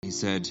He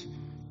said,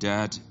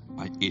 "Dad,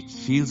 it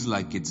feels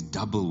like it's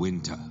double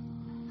winter."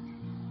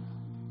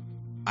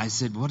 I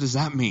said, "What does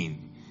that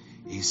mean?"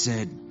 He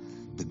said,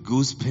 "The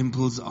goose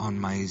pimples on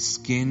my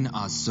skin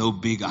are so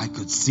big I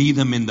could see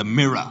them in the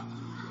mirror."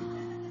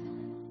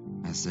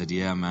 I said,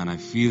 "Yeah, man, I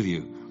feel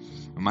you."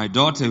 And my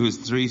daughter, who's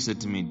 3,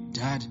 said to me,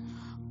 "Dad,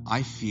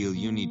 I feel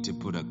you need to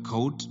put a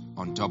coat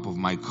on top of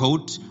my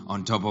coat,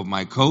 on top of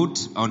my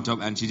coat, on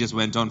top," and she just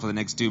went on for the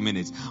next 2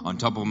 minutes, "on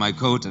top of my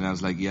coat." And I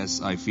was like,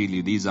 "Yes, I feel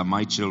you. These are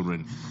my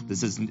children.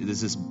 This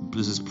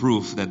is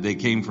proof that they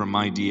came from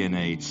my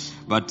DNA."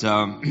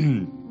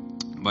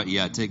 But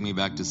yeah, take me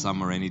back to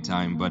summer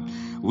anytime. But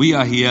we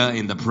are here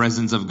in the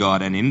presence of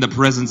God, and in the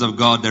presence of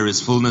God there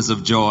is fullness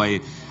of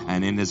joy,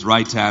 and in His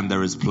right hand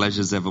there is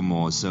pleasures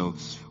evermore. So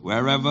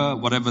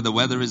whatever the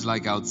weather is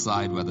like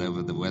outside,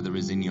 whatever the weather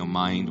is in your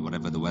mind,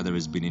 whatever the weather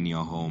has been in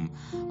your home,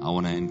 I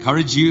want to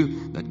encourage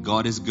you that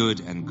God is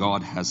good and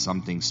God has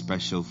something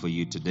special for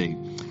you today.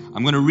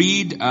 I'm going to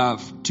read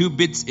 2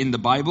 bits in the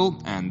Bible,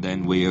 and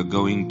then we are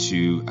going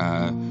to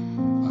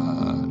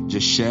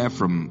just share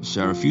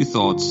a few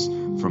thoughts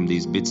from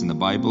these bits in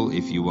the Bible.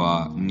 If you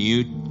are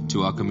new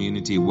to our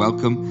community,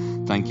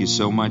 welcome. Thank you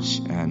so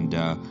much, and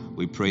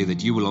we pray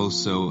that you will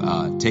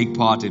also take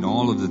part in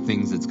all of the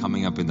things that's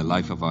coming up in the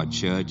life of our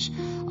church.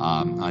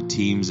 Our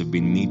teams have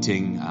been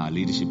meeting, our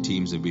leadership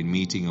teams have been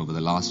meeting over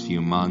the last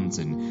few months,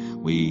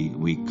 and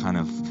we kind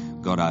of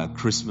got our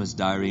Christmas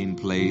diary in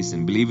place,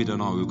 and believe it or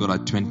not, we've got our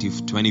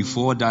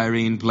 2024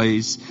 diary in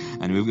place,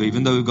 and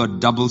even though we've got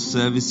double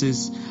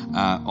services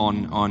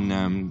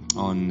on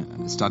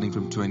starting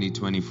from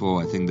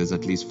 2024, I think there's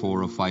at least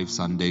 4 or 5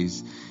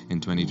 Sundays in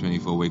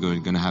 2024. We're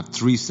going to have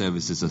 3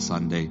 services a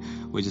Sunday.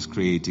 We're just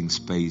creating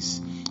space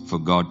for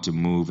God to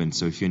move. And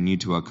so if you're new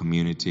to our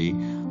community, I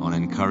want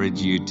to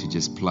encourage you to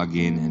just plug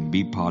in and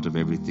be part of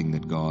everything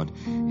that God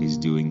is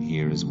doing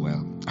here as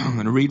well. I'm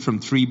going to read from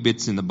 3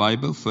 bits in the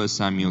Bible: 1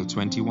 Samuel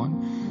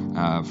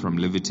 21, from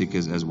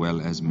Leviticus, as well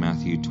as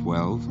Matthew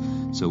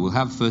 12. So we'll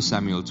have 1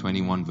 Samuel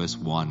 21 verse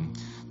 1.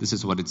 This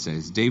is what it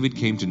says. David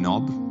came to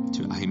Nob,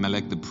 to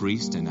Ahimelech the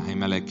priest, and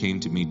Ahimelech came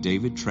to meet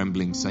David,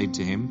 trembling, said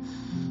to him,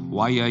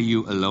 "Why are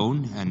you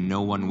alone and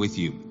no one with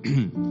you?"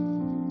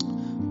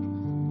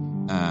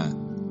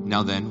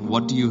 Now then,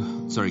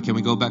 can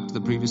we go back to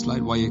the previous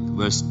slide?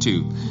 Verse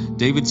 2.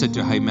 David said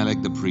to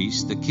Ahimelech the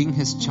priest, "The king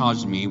has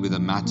charged me with a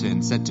matter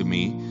and said to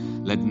me,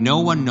 'Let no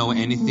one know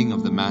anything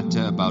of the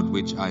matter about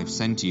which I have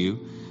sent you,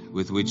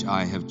 with which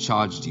I have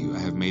charged you. I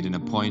have made an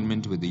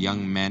appointment with the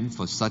young men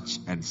for such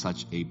and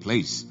such a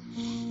place.'"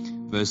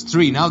 Verse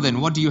 3. "Now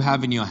then, what do you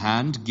have in your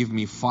hand? Give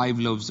me 5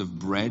 loaves of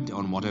bread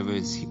on whatever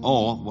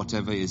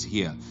is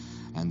here."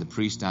 And the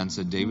priest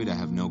answered David, "I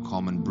have no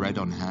common bread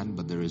on hand,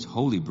 but there is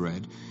holy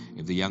bread,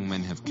 if the young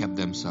men have kept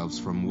themselves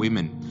from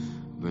women."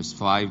 Verse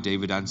 5,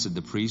 David answered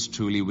the priest,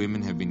 "Truly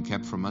women have been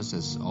kept from us,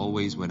 as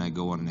always when I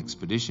go on an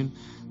expedition.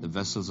 The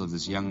vessels of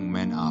these young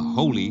men are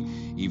holy,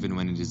 even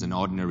when it is an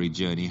ordinary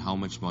journey. How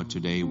much more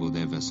today will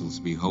their vessels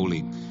be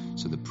holy?"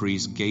 So the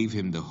priest gave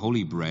him the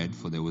holy bread,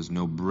 for there was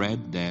no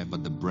bread there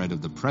but the bread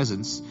of the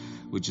presence,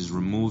 which is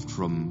removed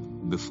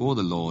from before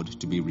the Lord,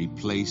 to be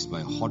replaced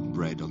by hot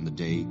bread on the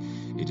day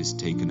it is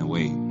taken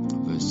away.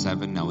 Verse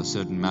 7, "Now a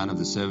certain man of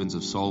the servants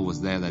of Saul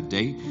was there that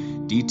day,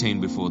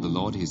 detained before the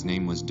Lord. His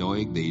name was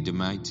Doeg the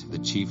Edomite, the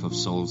chief of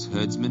Saul's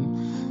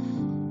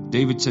herdsmen.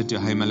 David said to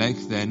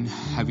Ahimelech, then,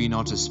 "Have you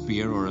not a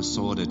spear or a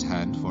sword at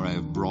hand? For I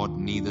have brought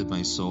neither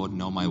my sword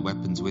nor my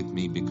weapons with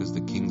me, because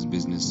the king's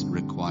business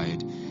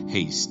required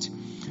haste."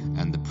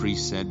 And the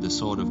priest said, "The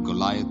sword of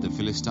Goliath the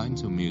Philistine,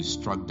 whom you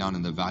struck down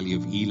in the valley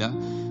of Elah,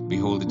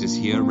 behold, it is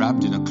here,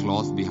 wrapped in a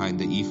cloth behind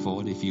the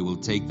ephod. If you will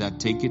take that,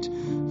 take it,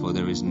 for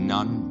there is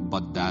none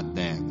but that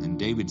there." And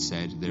David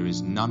said, "There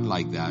is none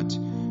like that.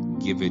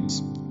 Give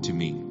it to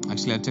me."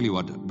 Actually, I'll tell you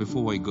what,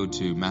 before I go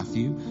to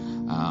Matthew,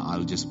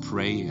 I'll just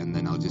pray, and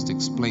then I'll just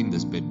explain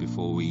this bit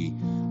before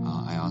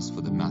I ask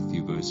for the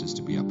Matthew verses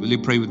to be up. Will you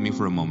pray with me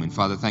for a moment?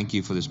 Father, thank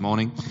you for this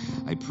morning.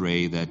 I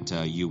pray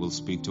that you will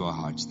speak to our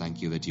hearts.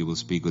 Thank you that you will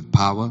speak with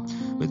power,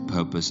 with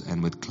purpose,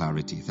 and with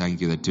clarity.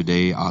 Thank you that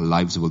today our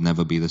lives will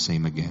never be the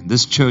same again.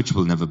 This church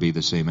will never be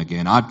the same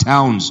again. Our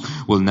towns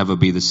will never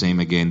be the same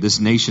again. This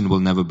nation will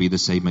never be the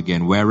same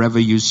again. Wherever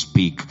you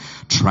speak,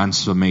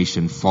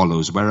 transformation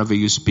follows. Wherever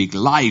you speak,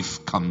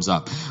 life comes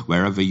up.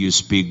 Wherever you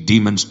speak,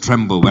 demons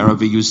tremble.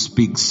 Wherever you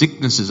speak,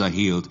 sicknesses are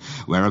healed.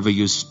 Wherever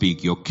you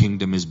speak, your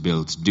kingdom is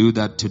built. Do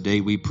that today,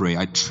 we pray.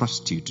 I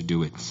trust you to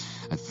do it.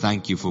 I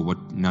thank you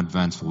in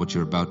advance for what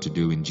you're about to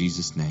do, in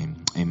Jesus' name.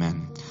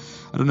 Amen.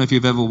 I don't know if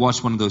you've ever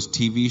watched one of those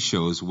TV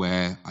shows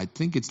where I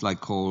think it's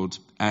like called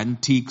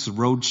Antiques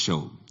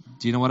Roadshow.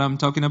 Do you know what I'm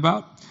talking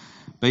about?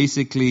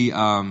 Basically,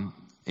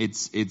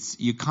 it's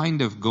you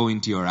kind of go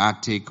into your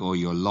attic or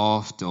your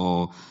loft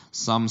or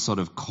some sort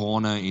of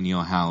corner in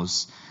your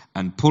house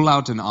and pull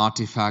out an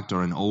artifact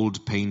or an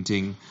old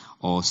painting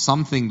or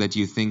something that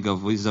you think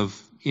of is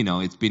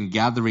it's been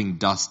gathering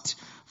dust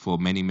for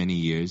many, many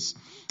years.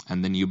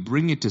 and then you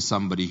bring it to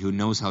somebody who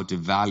knows how to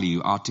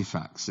value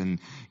artifacts, and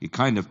you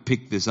kind of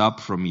pick this up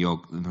from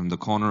the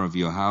corner of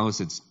your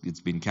house. It's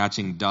been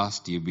catching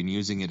dust. You've been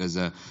using it as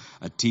a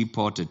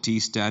teapot, a tea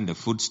stand, a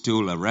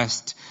footstool, a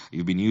rest.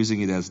 You've been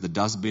using it as the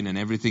dustbin and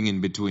everything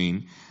in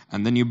between.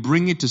 And then you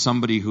bring it to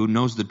somebody who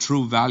knows the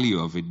true value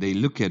of it. They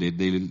look at it,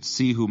 they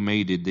see who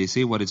made it, they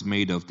say what it's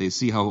made of, they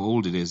see how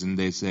old it is, and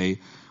they say,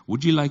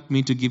 would you like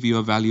me to give you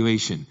a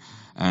valuation?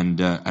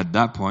 And at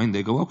that point,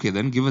 they go, okay,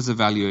 then give us a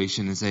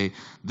valuation and say,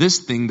 this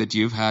thing that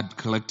you've had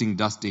collecting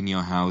dust in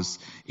your house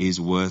is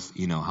worth,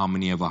 how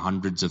many of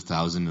hundreds of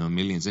thousands or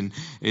millions. And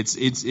it's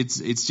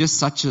just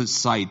such a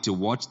sight to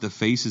watch the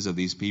faces of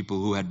these people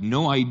who had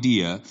no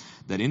idea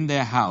that in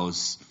their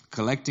house,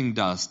 collecting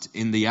dust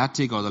in the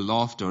attic or the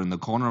loft or in the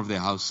corner of their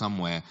house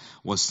somewhere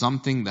was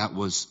something that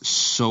was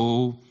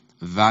so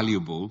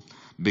valuable.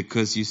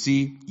 Because you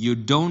see, you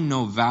don't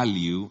know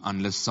value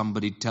unless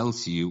somebody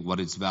tells you what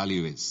its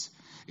value is.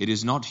 It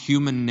is not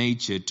human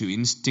nature to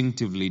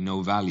instinctively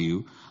know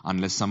value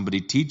unless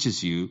somebody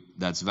teaches you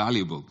that's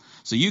valuable.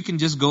 So you can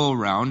just go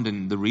around,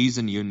 and the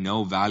reason you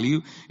know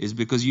value is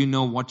because you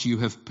know what you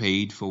have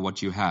paid for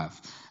what you have.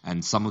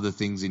 And some of the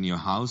things in your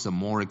house are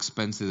more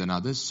expensive than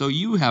others. So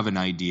you have an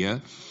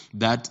idea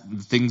that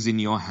things in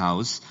your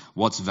house,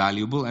 what's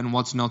valuable and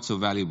what's not so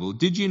valuable.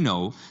 Did you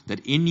know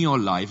that in your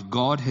life,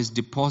 God has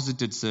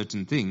deposited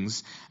certain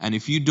things, and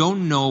if you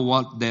don't know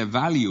what their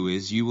value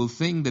is, you will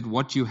think that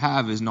what you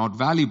have is not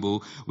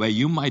valuable, where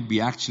you might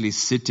be actually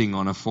sitting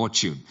on a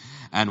fortune.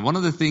 And one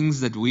of the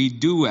things that we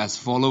do as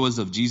followers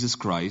of Jesus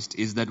Christ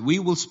is that we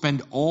will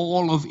spend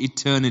all of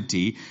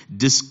eternity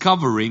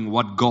discovering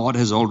what God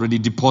has already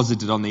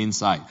deposited on the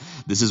inside.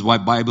 This is why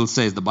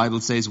the Bible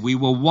says, we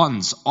were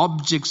once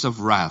objects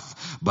of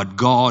wrath, but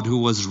God, who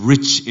was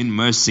rich in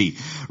mercy,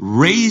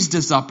 raised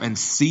us up and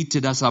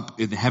seated us up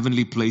in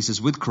heavenly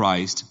places with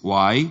Christ.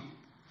 Why?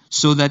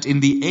 So that in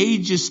the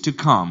ages to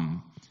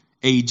come,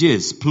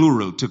 ages,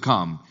 plural, to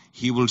come,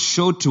 He will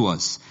show to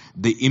us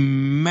the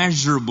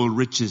immeasurable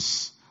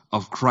riches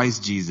of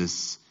Christ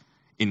Jesus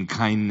in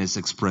kindness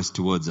expressed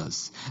towards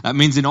us. That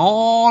means in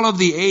all of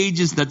the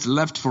ages that's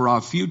left for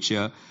our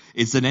future,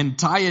 it's an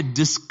entire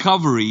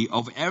discovery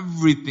of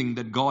everything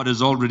that God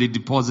has already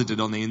deposited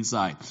on the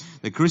inside.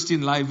 The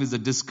Christian life is a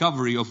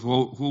discovery of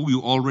who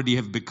you already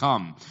have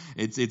become.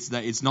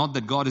 It's not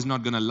that God is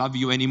not going to love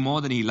you any more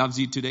than He loves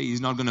you today.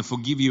 He's not going to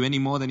forgive you any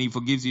more than He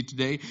forgives you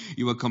today.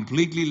 You are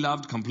completely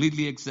loved,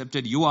 completely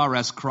accepted. You are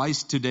as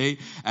Christ today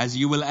as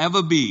you will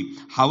ever be.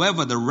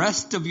 However, the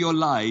rest of your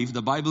life,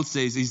 the Bible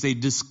says, is a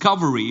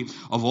discovery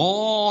of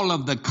all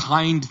of the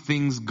kind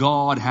things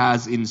God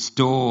has in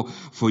store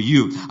for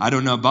you. I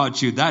don't know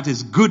about you. That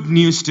is good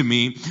news to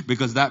me,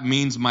 because that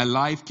means my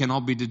life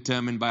cannot be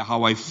determined by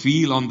how I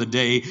feel on the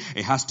day.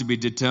 It has to be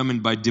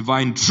determined by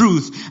divine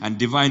truth, and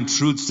divine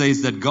truth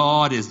says that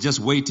God is just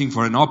waiting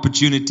for an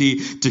opportunity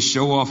to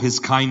show off His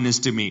kindness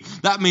to me.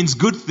 That means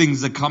good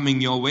things are coming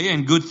your way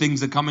and good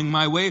things are coming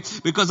my way,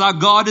 because our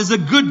God is a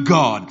good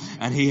God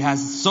and He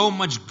has so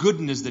much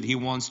goodness that He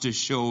wants to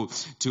show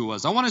to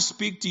us. I want to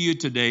speak to you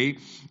today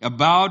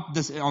about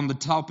this on the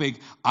topic,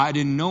 I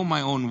didn't know my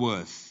own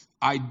worth.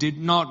 I did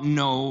not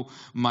know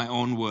my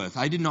own worth.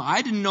 I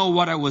didn't know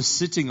what I was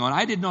sitting on.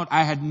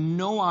 I had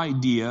no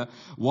idea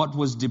what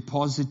was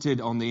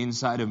deposited on the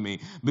inside of me.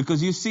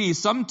 Because you see,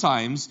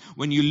 sometimes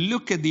when you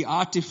look at the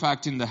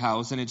artifact in the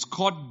house and it's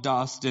caught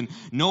dust and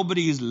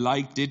nobody has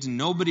liked it,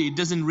 it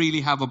doesn't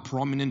really have a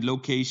prominent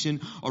location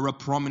or a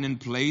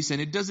prominent place,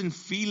 and it doesn't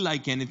feel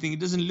like anything,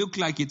 it doesn't look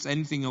like it's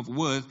anything of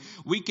worth,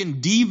 we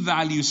can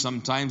devalue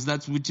sometimes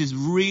that which is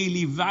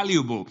really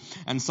valuable.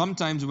 And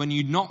sometimes when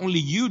not only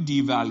you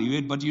devalue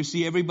it, but you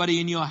see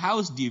everybody in your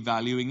house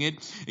devaluing it.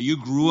 You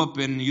grew up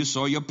and you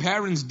saw your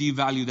parents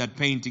devalue that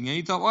painting, and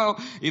you thought, well,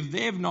 if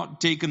they've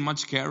not taken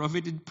much care of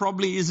it, it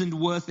probably isn't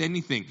worth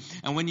anything.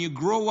 And when you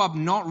grow up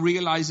not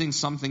realizing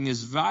something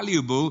is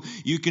valuable,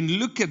 you can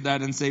look at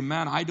that and say,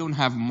 man, I don't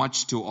have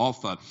much to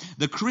offer.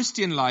 The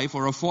Christian life,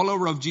 or a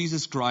follower of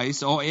Jesus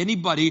Christ, or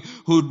anybody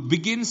who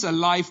begins a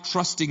life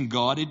trusting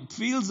God, it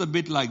feels a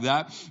bit like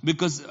that,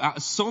 because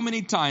so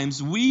many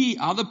times we,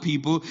 other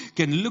people,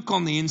 can look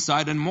on the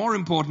inside, and more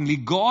importantly,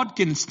 God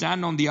can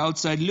stand on the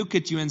outside, look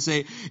at you and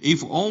say,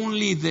 if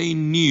only they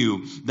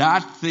knew that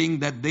thing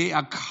that they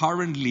are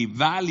currently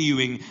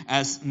valuing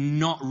as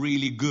not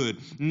really good,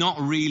 not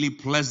really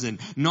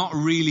pleasant, not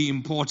really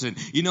important.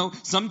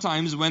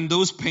 Sometimes when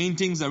those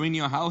paintings are in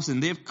your house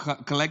and they've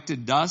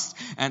collected dust,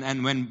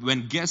 and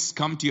when guests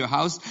come to your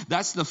house,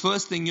 that's the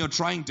first thing you're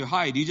trying to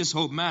hide. You just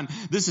hope, man,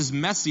 this is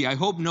messy. I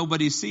hope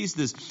nobody sees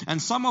this.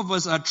 And some of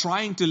us are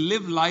trying to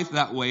live life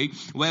that way,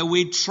 where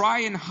we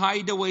try and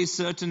hide away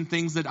certain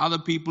things that that other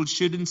people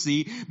shouldn't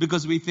see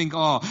because we think,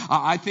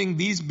 I think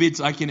these bits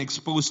I can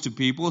expose to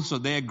people, so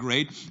they're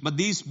great. But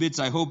these bits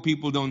I hope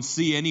people don't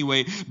see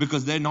anyway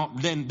because they're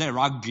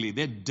ugly,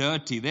 they're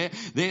dirty,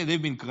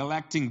 they've been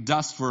collecting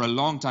dust for a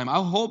long time.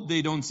 I hope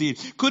they don't see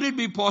it. Could it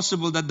be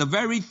possible that the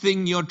very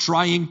thing you're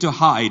trying to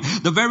hide,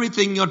 the very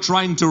thing you're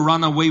trying to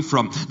run away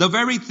from, the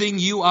very thing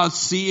you are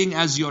seeing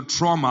as your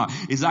trauma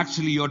is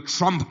actually your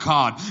trump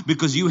card,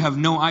 because you have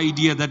no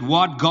idea that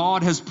what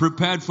God has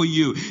prepared for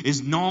you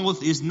is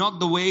not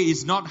the way,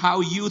 is not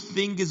how you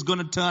think is going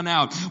to turn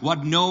out.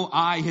 What no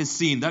eye has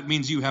seen, that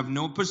means you have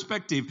no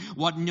perspective.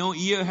 What no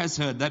ear has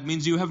heard, that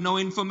means you have no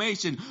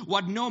information.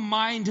 What no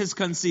mind has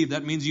conceived,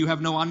 that means you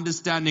have no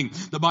understanding.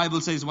 The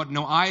Bible says what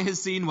no eye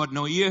has seen, what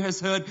no ear has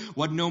heard,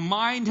 what no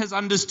mind has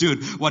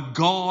understood, what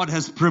God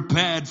has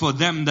prepared for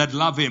them that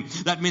love Him.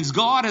 That means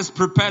God has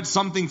prepared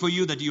something for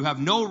you that you have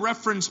no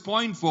reference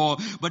point for,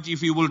 but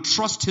if you will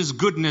trust His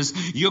goodness,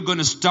 you're going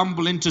to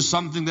stumble into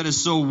something that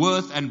is so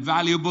worth and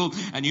valuable,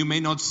 and you may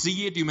not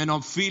see it, you may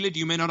not feel it,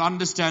 you may not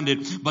understand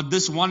it, but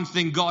this one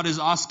thing God is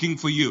asking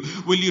for you: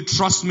 will you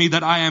trust me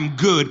that I am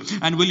good,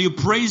 and will you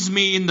praise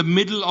me in the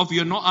middle of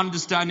your not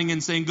understanding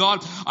and saying,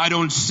 God, I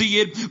don't see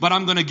it, but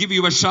I'm going to give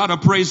you a shout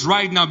of praise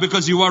right now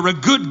because you are a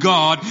good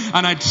God,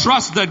 and I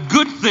trust that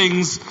good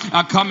things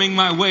are coming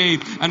my way,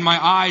 and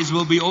my eyes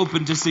will be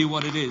open to see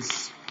what it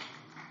is.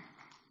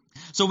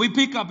 So we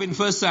pick up in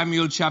 1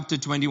 Samuel chapter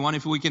 21,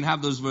 if we can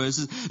have those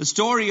verses, the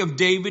story of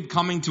David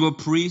coming to a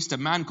priest, a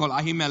man called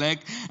Ahimelech.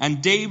 And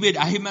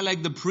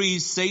Ahimelech the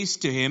priest says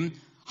to him,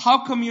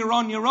 how come you're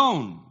on your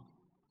own?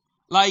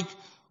 Like,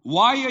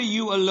 why are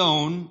you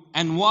alone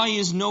and why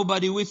is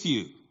nobody with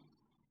you?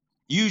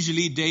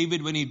 Usually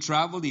David, when he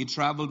traveled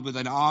with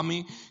an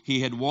army. He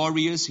had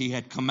warriors, he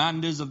had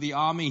commanders of the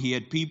army, he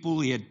had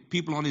people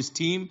on his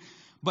team.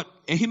 But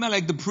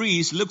Ahimelech the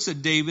priest looks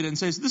at David and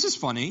says, this is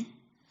funny.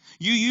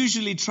 You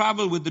usually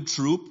travel with the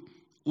troop.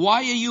 Why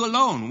are you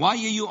alone? Why are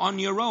you on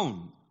your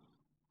own?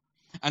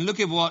 And look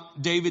at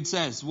what David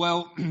says.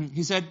 Well,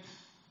 he said,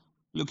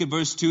 look at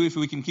verse 2, if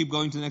we can keep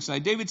going to the next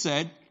slide. David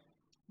said,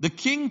 the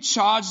king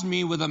charged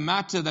me with a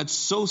matter that's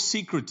so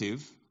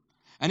secretive.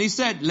 And he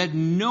said, let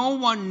no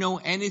one know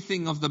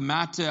anything of the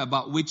matter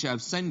about which I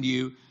have sent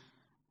you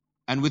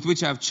and with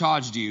which I have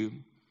charged you.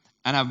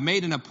 And I've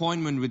made an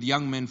appointment with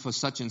young men for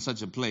such and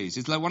such a place.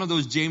 It's like one of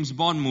those James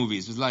Bond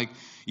movies. It's like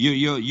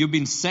you've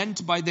been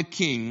sent by the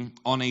king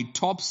on a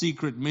top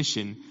secret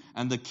mission.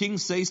 And the king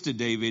says to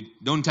David,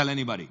 don't tell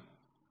anybody.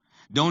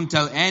 Don't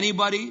tell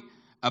anybody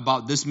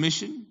about this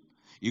mission.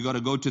 You got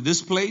to go to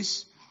this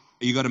place.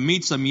 You got to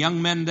meet some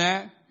young men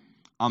there.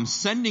 I'm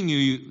sending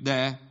you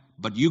there,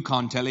 but you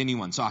can't tell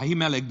anyone. So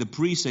Ahimelech the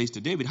priest says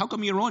to David, how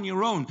come you're on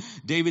your own?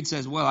 David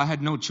says, well, I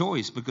had no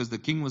choice because the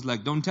king was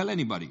like, don't tell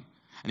anybody.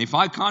 And if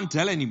I can't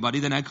tell anybody,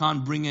 then I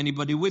can't bring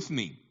anybody with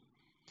me.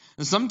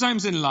 And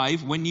sometimes in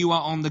life, when you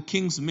are on the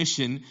king's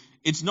mission,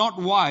 it's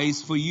not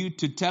wise for you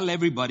to tell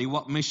everybody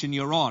what mission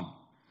you're on.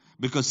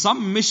 Because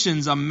some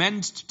missions are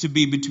meant to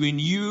be between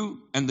you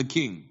and the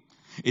king.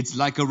 It's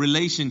like a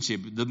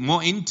relationship. The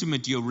more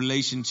intimate your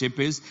relationship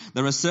is,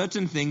 there are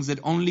certain things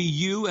that only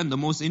you and the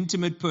most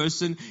intimate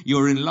person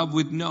you're in love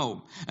with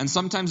know. And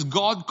sometimes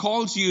God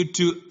calls you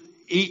to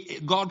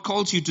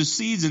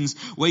seasons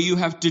where you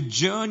have to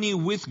journey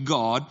with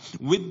God,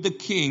 with the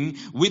king,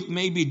 with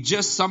maybe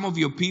just some of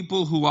your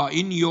people who are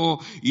in your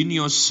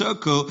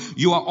circle.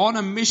 You are on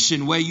a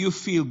mission where you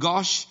feel,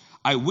 gosh,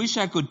 I wish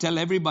I could tell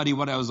everybody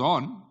what I was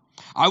on.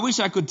 I wish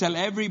I could tell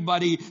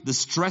everybody the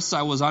stress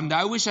I was under.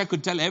 I wish I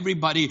could tell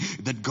everybody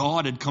that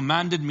God had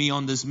commanded me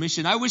on this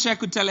mission. I wish I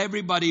could tell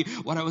everybody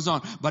what I was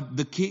on. But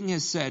the king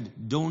has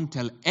said, don't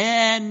tell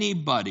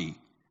anybody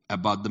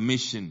about the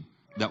mission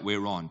that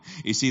we're on.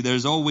 You see,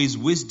 there's always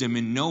wisdom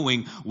in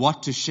knowing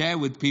what to share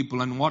with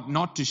people and what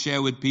not to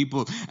share with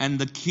people. And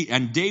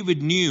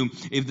David knew,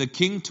 if the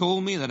king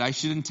told me that I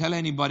shouldn't tell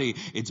anybody,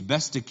 it's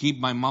best to keep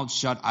my mouth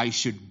shut. I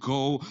should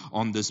go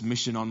on this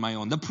mission on my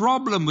own. The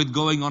problem with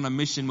going on a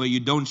mission where you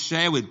don't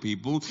share with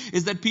people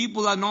is that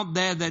people are not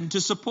there then to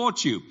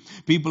support you.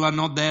 People are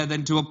not there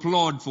then to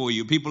applaud for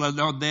you. People are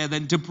not there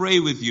then to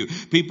pray with you.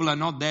 People are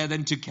not there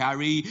then to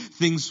carry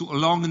things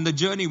along in the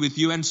journey with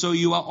you. And so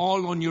you are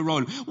all on your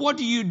own.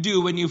 What do you do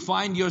when you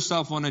find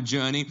yourself on a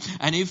journey?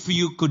 And if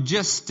you could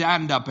just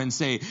stand up and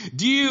say,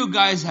 do you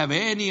guys have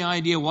any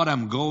idea what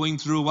I'm going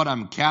through, what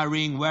I'm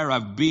carrying, where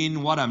I've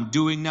been, what I'm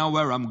doing now,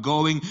 where I'm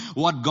going,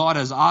 what God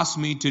has asked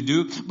me to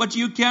do? But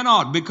you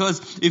cannot,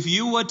 because if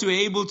you were to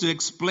able to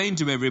explain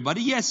to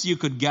everybody, yes, you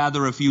could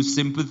gather a few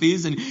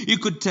sympathies and you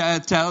could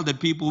tell that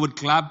people would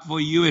clap for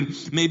you and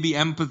maybe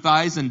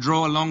empathize and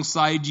draw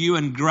alongside you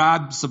and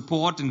grab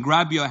support and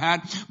grab your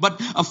hand. But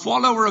a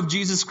follower of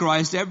Jesus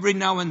Christ every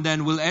now and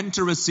then will enter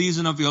a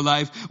season of your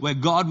life where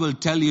God will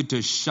tell you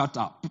to shut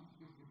up.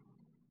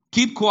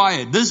 Keep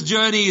quiet. This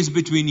journey is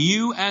between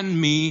you and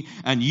me,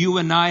 and you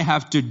and I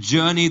have to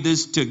journey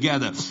this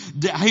together.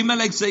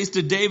 Ahimelech says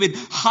to David,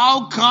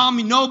 how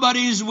come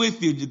nobody is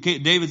with you?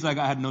 David's like,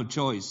 I had no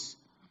choice.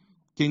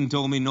 King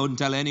told me, don't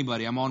tell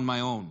anybody. I'm on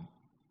my own.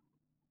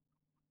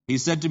 He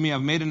said to me,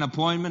 I've made an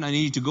appointment. I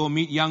need you to go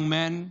meet young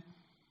men.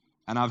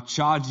 And I've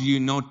charged you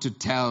not to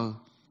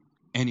tell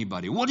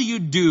anybody. What do you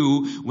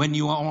do when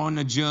you are on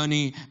a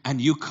journey and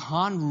you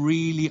can't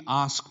really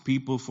ask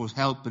people for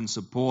help and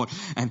support?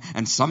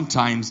 And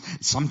sometimes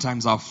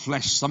our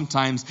flesh,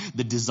 sometimes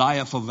the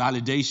desire for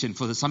validation,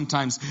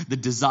 sometimes the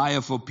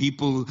desire for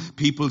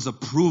people's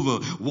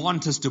approval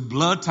want us to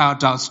blurt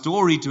out our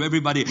story to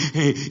everybody.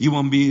 Hey, you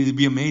won't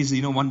be amazed.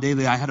 You know, one day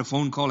I had a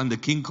phone call and the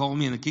king called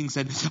me and the king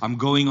said, I'm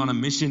going on a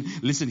mission.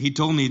 Listen, he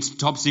told me it's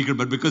top secret,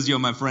 but because you're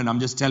my friend, I'm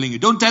just telling you.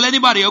 Don't tell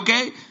anybody,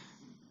 okay?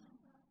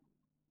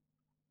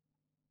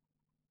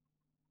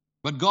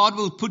 But God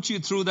will put you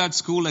through that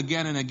school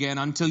again and again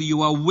until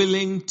you are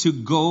willing to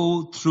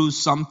go through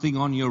something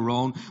on your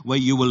own where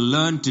you will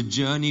learn to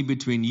journey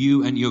between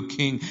you and your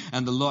King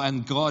and the Lord.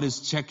 And God is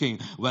checking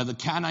whether,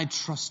 can I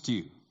trust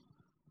you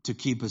to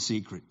keep a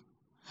secret?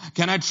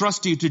 Can I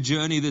trust you to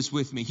journey this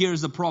with me?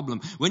 Here's the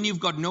problem. When you've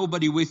got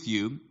nobody with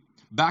you,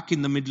 back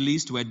in the Middle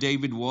East where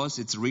David was,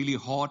 it's really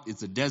hot,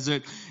 it's a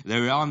desert.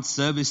 There aren't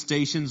service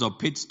stations or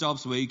pit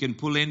stops where you can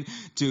pull in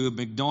to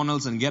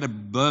McDonald's and get a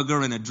burger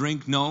and a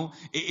drink. No,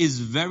 it is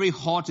very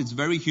hot, it's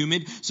very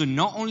humid. So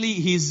not only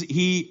is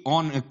he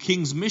on a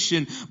king's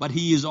mission, but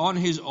he is on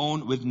his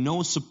own with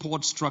no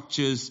support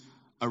structures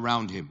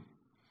around him.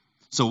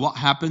 So what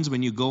happens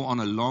when you go on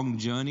a long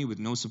journey with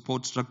no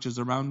support structures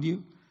around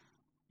you?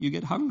 You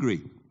get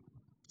hungry.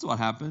 That's what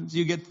happens.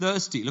 You get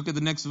thirsty. Look at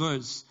the next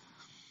verse.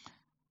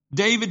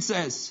 David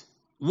says,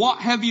 what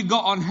have you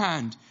got on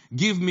hand?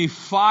 Give me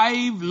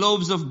 5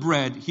 loaves of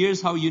bread.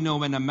 Here's how you know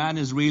when a man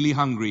is really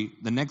hungry.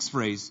 The next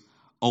phrase,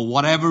 or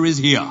whatever is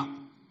here.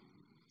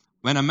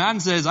 When a man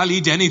says, I'll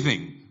eat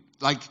anything,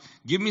 like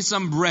give me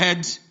some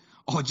bread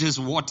or just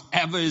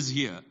whatever is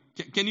here.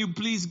 Can you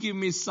please give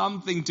me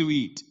something to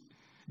eat?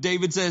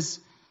 David says,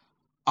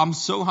 I'm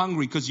so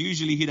hungry, because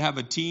usually he'd have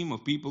a team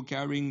of people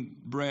carrying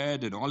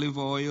bread and olive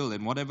oil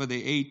and whatever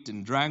they ate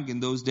and drank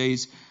in those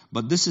days.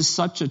 But this is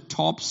such a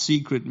top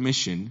secret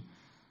mission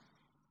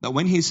that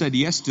when he said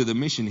yes to the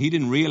mission, he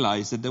didn't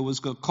realize that there was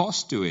a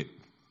cost to it.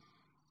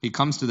 He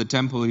comes to the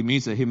temple, he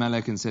meets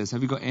Ahimelech and says,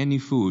 have you got any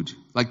food?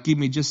 Like, give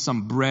me just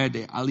some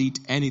bread, I'll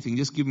eat anything,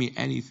 just give me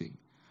anything.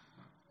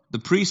 The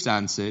priest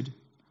answered,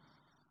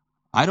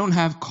 I don't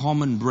have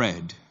common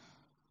bread,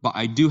 but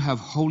I do have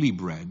holy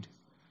bread,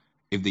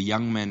 if the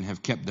young men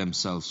have kept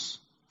themselves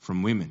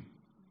from women.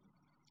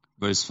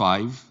 Verse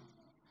 5,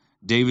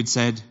 David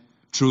said,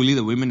 truly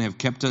the women have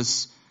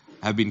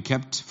been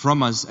kept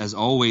from us as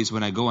always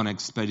when I go on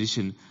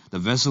expedition. The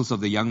vessels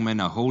of the young men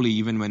are holy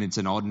even when it's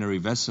an ordinary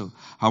vessel.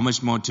 How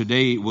much more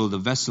today will the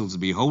vessels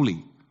be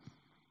holy?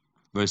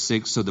 Verse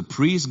 6, so the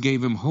priest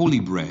gave him holy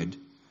bread,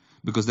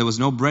 because there was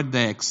no bread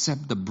there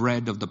except the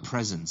bread of the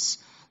presence.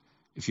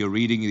 If you're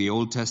reading the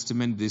Old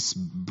Testament, this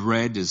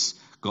bread is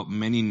got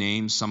many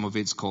names. Sometimes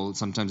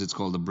it's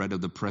called the bread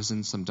of the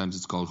presence. Sometimes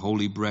it's called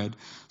holy bread.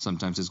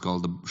 Sometimes it's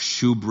called the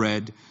shew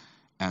bread.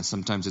 And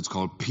sometimes it's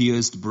called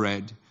pierced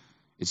bread.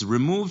 It's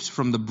removed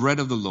from the bread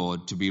of the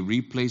Lord to be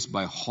replaced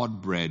by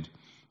hot bread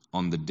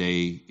on the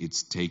day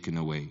it's taken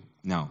away.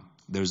 Now,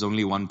 there's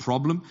only one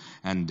problem,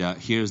 and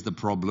here's the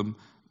problem.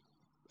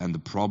 And the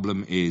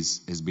problem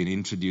has been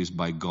introduced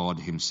by God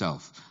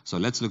himself. So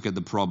let's look at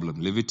the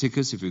problem.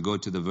 Leviticus, if we go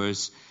to the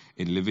verse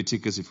in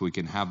Leviticus, if we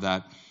can have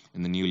that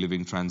in the New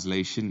Living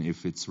Translation,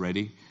 if it's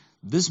ready.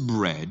 This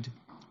bread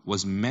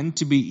was meant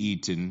to be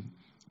eaten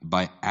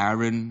by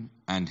Aaron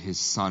and his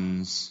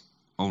sons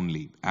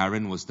only.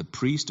 Aaron was the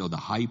priest or the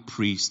high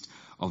priest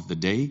of the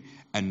day,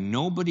 and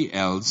nobody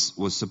else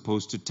was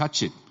supposed to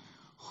touch it.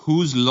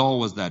 Whose law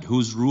was that?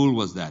 Whose rule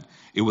was that?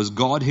 It was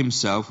God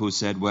himself who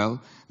said,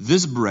 well,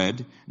 this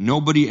bread,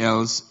 nobody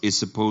else is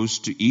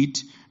supposed to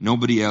eat.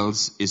 Nobody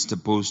else is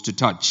supposed to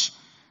touch.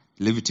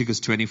 Leviticus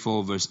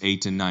 24 verse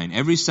 8 and 9.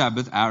 Every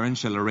Sabbath Aaron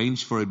shall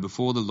arrange for it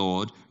before the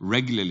Lord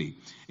regularly.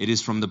 It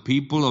is from the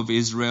people of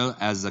Israel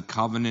as a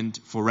covenant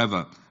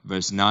forever.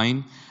 Verse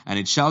 9. And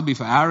it shall be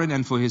for Aaron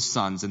and for his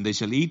sons, and they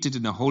shall eat it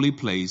in a holy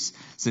place,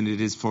 since it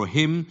is for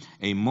him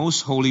a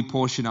most holy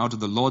portion out of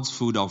the Lord's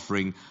food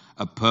offering,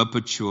 a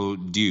perpetual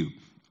due.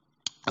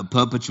 A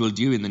perpetual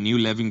due in the New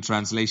Living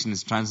Translation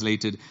is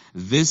translated,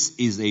 this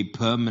is a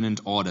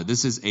permanent order.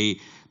 This is a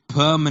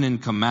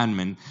permanent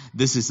commandment.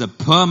 This is a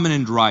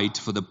permanent right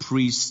for the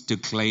priest to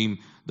claim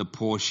the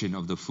portion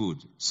of the food.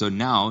 So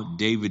now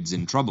David's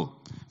in trouble.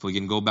 If we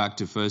can go back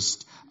to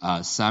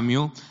 1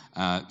 Samuel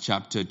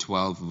chapter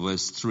 12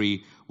 verse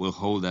 3, we'll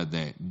hold that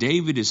there.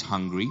 David is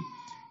hungry.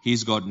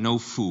 He's got no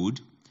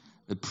food.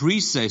 The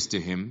priest says to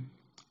him,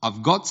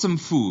 I've got some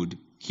food.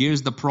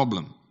 Here's the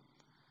problem.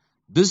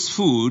 This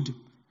food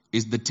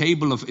is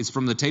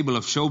from the table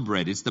of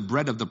showbread. It's the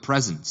bread of the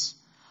presence.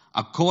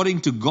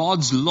 According to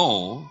God's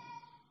law,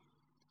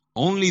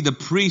 only the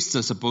priests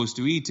are supposed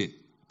to eat it.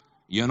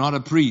 You're not a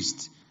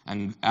priest.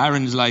 And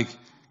Aaron's like,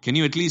 can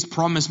you at least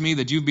promise me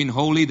that you've been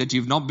holy, that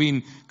you've not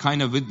been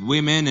kind of with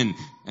women?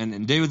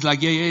 And David's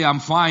like, yeah, I'm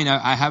fine.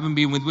 I haven't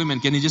been with women.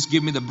 Can you just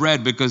give me the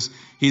bread? Because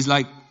he's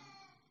like,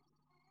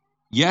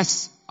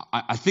 yes,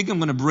 I think I'm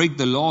going to break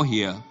the law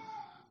here.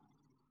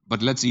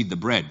 but let's eat the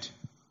bread.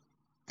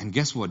 And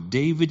guess what?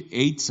 David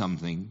ate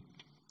something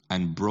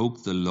and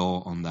broke the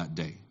law on that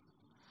day.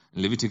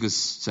 Leviticus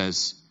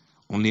says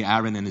only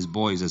Aaron and his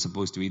boys are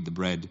supposed to eat the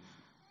bread.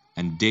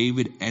 And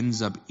David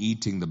ends up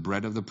eating the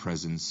bread of the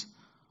presence,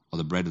 or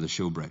the bread of the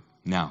showbread.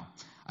 Now,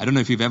 I don't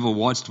know if you've ever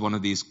watched one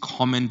of these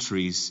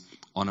commentaries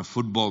on a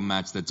football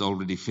match that's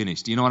already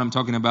finished. Do you know what I'm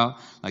talking about?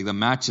 Like the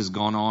match has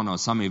gone on or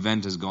some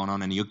event has gone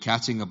on and you're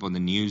catching up on the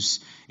news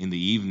in the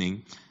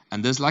evening.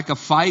 And there's like a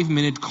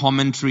 5-minute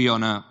commentary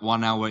on a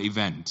 1-hour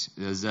event.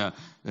 There's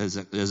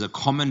a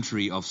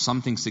commentary of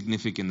something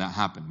significant that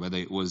happened, whether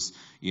it was,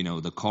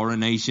 the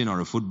coronation or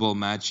a football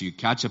match. You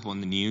catch up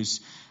on the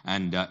news,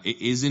 and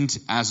it isn't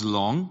as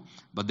long,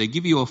 but they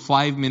give you a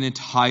 5-minute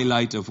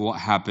highlight of what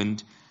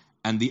happened,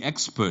 and the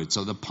experts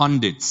or the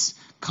pundits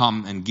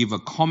come and give a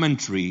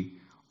commentary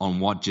on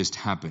what just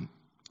happened.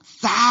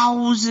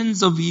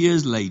 Thousands of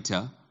years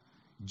later,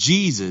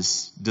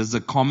 Jesus does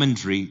a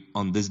commentary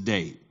on this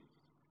day.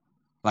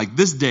 Like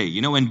this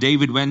day, when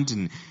David went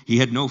and he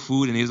had no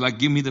food and he was like,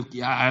 give me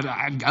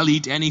I'll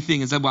eat anything.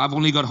 And said, well, I've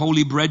only got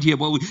holy bread here.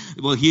 Well,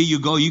 here you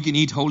go. You can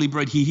eat holy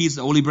bread. He eats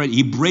the holy bread.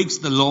 He breaks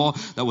the law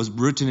that was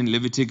written in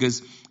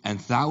Leviticus.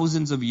 And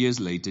thousands of years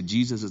later,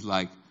 Jesus is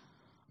like,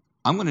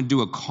 I'm going to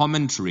do a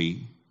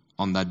commentary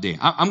on that day.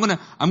 I'm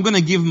going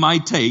to give my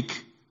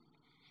take.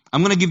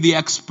 I'm going to give the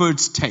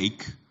experts'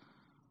 take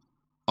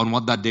on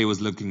what that day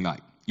was looking like.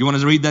 You want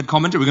us to read that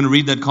commentary? We're going to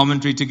read that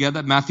commentary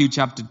together. Matthew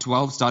chapter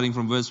 12, starting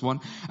from verse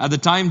 1. At the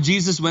time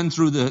Jesus went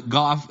through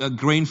the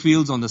grain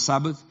fields on the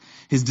Sabbath,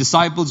 his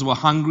disciples were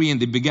hungry and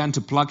they began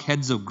to pluck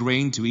heads of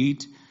grain to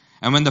eat.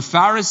 And when the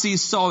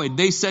Pharisees saw it,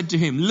 they said to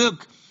him,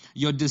 look,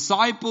 your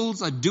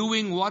disciples are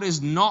doing what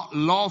is not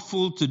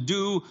lawful to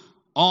do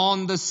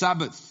on the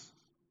Sabbath.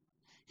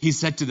 He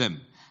said to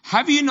them,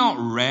 have you not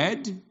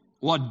read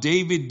what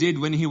David did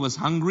when he was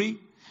hungry?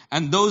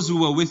 And those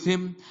who were with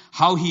him,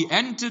 how he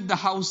entered the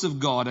house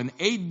of God and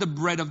ate the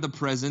bread of the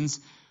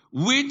presence,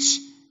 which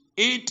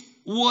it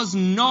was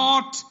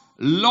not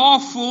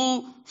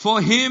lawful for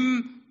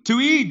him to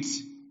eat.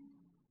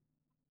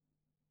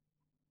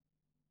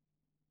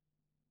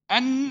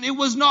 And it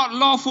was not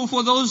lawful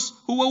for those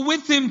who were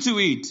with him to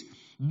eat.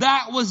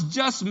 That was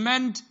just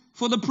meant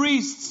for the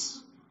priests.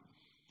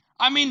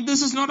 I mean,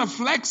 this is not a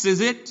flex,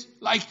 is it?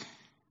 Like,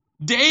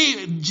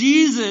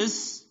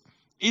 Jesus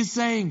is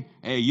saying,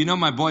 hey,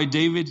 my boy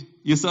David?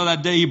 You saw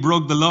that day he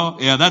broke the law?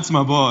 Yeah, that's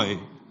my boy.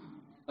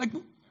 Like,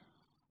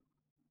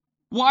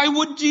 why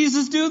would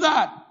Jesus do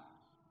that?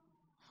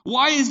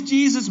 Why is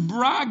Jesus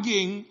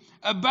bragging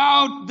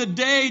about the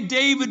day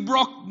David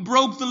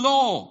broke the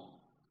law?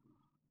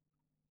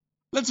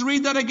 Let's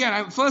read that again.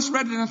 I first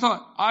read it and I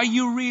thought, are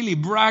you really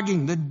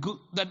bragging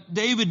that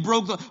David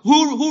broke the law?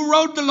 Who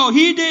wrote the law?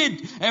 He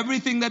did.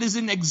 Everything that is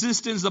in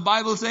existence, the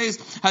Bible says,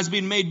 has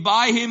been made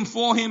by him,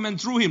 for him, and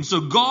through him.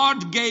 So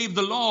God gave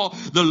the law.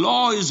 The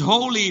law is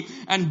holy.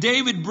 And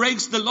David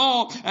breaks the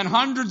law. And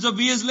hundreds of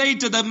years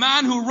later, the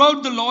man who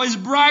wrote the law is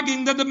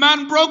bragging that the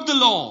man broke the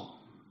law.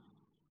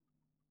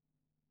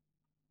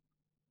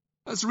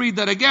 Let's read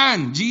that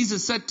again.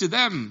 Jesus said to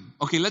them,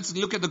 okay, let's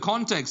look at the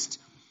context.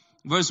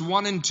 Verse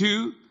 1 and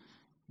 2,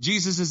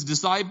 Jesus'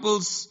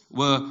 disciples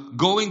were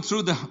going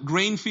through the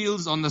grain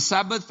fields on the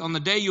Sabbath, on the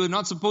day you were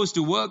not supposed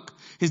to work.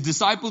 His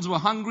disciples were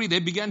hungry.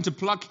 They began to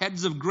pluck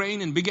heads of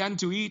grain and began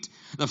to eat.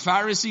 The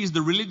Pharisees,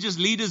 the religious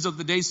leaders of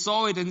the day,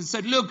 saw it and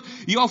said, look,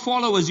 your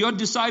followers, your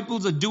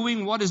disciples are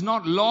doing what is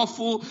not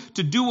lawful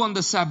to do on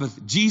the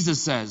Sabbath.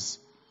 Jesus says,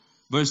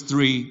 verse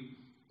 3,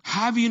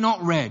 have you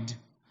not read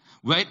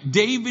what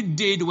David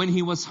did when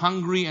he was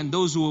hungry and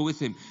those who were with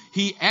him?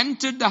 He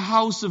entered the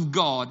house of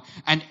God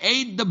and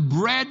ate the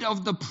bread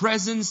of the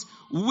presence,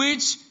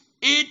 which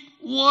it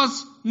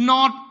was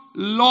not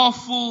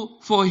lawful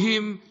for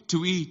him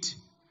to eat,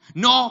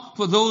 nor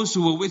for those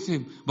who were with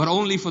him, but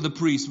only for the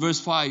priests. Verse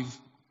 5.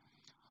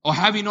 Or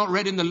have you not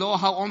read in the law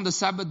how on the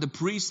Sabbath the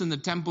priests in the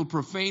temple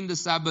profane the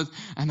Sabbath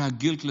and are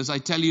guiltless? I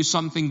tell you,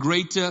 something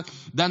greater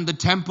than the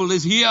temple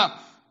is here.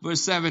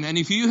 Verse 7, and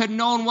if you had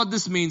known what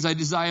this means, I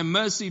desire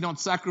mercy, not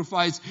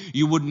sacrifice,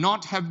 you would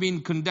not have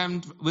been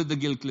condemned the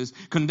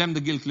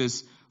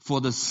guiltless, for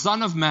the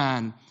Son of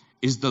Man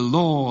is the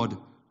Lord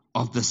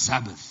of the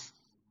Sabbath.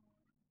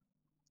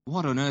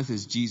 What on earth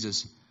is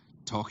Jesus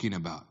talking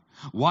about?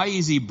 Why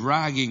is he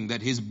bragging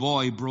that his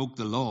boy broke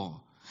the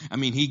law? I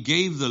mean, he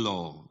gave the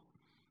law.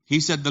 He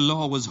said the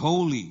law was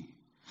holy.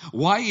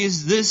 Why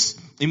is this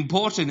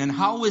important, and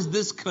how is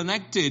this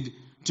connected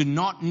to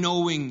not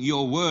knowing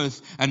your worth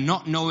and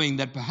not knowing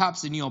that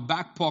perhaps in your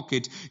back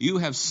pocket you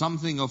have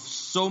something of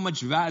so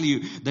much value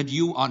that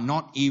you are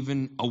not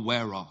even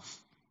aware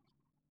of?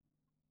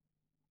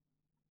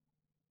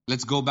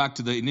 Let's go back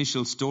to the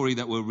initial story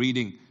that we're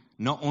reading.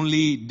 Not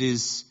only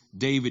is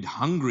David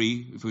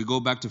hungry, if we go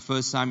back to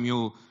 1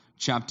 Samuel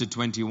chapter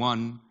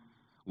 21,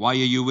 why are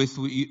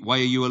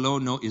you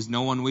alone? No, is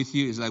no one with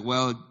you? It's like,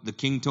 well, the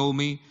king told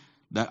me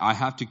that I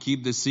have to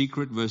keep this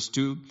secret, verse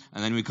 2.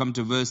 And then we come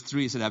to verse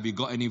 3. He said, have you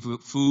got any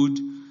food?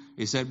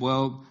 He said,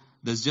 well,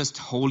 there's just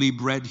holy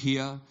bread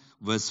here.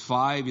 Verse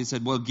 5, he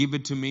said, well, give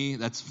it to me.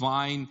 That's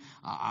fine.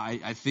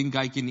 I think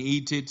I can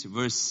eat it.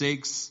 Verse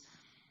 6,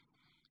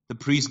 the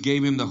priest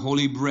gave him the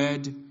holy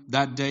bread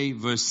that day.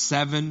 Verse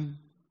 7,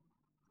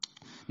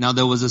 now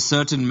there was a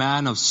certain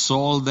man of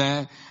Saul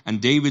there,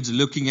 and David's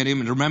looking at him.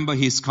 And remember,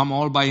 he's come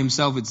all by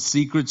himself. It's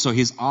secret. So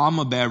his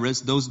armor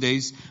bearers, those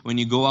days when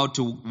you go out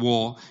to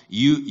war,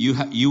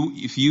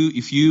 if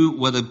you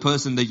were the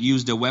person that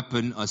used a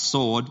weapon, a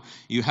sword,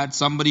 you had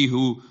somebody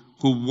who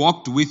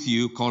walked with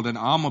you called an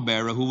armor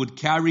bearer who would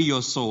carry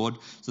your sword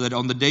so that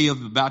on the day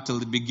of the battle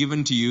it'd be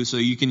given to you so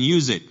you can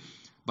use it.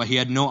 But he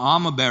had no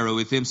armor bearer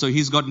with him, so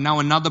he's got now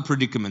another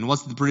predicament.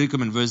 What's the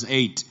predicament? Verse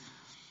 8.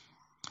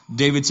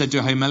 David said to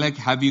Ahimelech,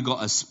 have you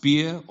got a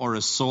spear or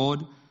a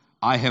sword?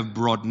 I have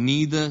brought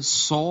neither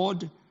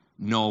sword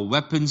nor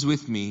weapons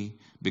with me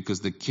because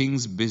the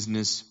king's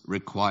business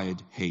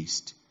required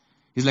haste.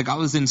 He's like, I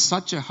was in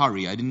such a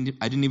hurry, I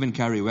didn't even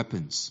carry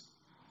weapons.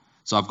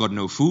 So I've got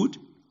no food,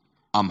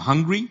 I'm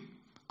hungry,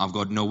 I've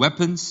got no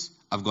weapons,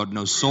 I've got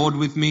no sword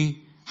with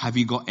me. Have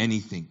you got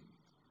anything?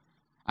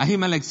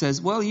 Ahimelech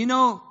says, well,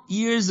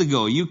 years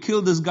ago, you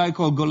killed this guy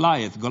called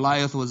Goliath.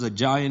 Goliath was a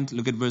giant.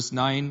 Look at verse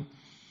 9.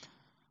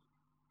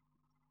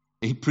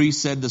 A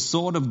priest said, the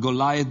sword of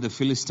Goliath the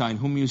Philistine,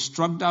 whom you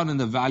struck down in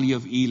the valley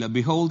of Elah,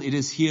 behold, it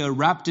is here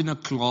wrapped in a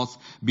cloth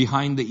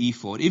behind the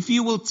ephod. If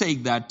you will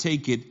take that,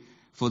 take it,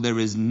 for there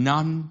is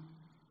none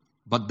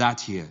but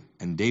that here.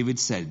 And David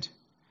said,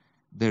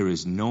 there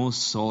is no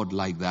sword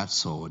like that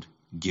sword.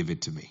 Give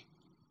it to me.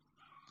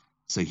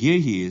 So here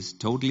he is,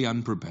 totally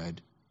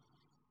unprepared,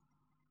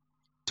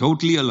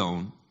 totally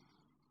alone,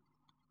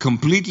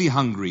 completely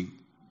hungry,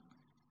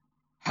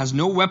 has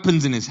no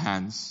weapons in his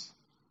hands.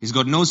 He's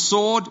got no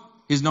sword.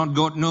 He's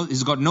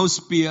got no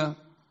spear.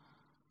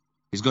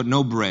 He's got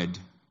no bread.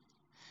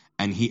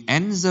 And he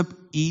ends up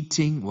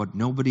eating what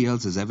nobody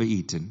else has ever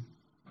eaten.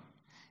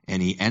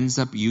 And he ends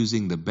up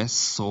using the best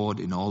sword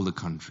in all the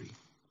country.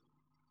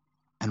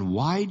 And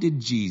why did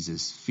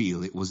Jesus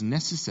feel it was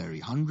necessary,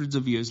 hundreds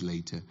of years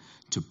later,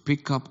 to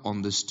pick up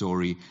on the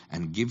story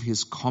and give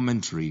his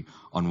commentary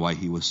on why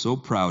he was so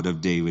proud of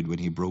David when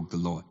he broke the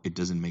law? It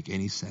doesn't make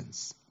any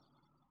sense.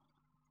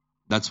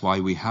 That's why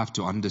we have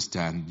to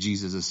understand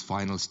Jesus'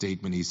 final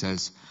statement. He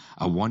says,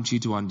 I want you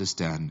to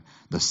understand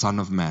the Son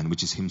of Man,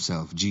 which is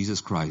himself, Jesus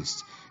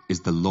Christ, is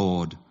the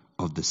Lord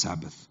of the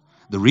Sabbath.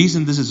 The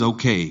reason this is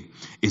okay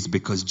is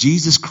because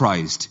Jesus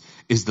Christ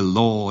is the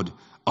Lord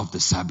of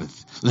the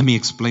Sabbath. Let me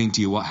explain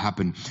to you what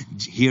happened.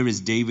 Here is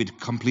David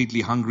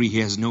completely hungry. He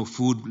has no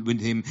food with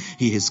him.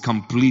 He is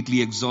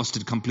completely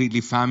exhausted,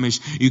 completely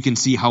famished. You can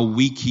see how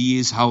weak he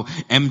is, how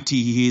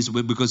empty he is,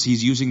 because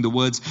he's using the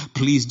words,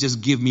 please just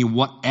give me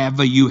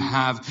whatever you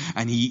have.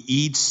 And he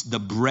eats the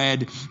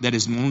bread that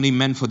is only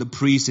meant for the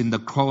priest. In the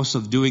course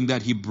of doing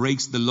that, he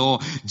breaks the law.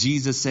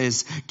 Jesus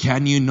says,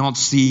 can you not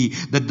see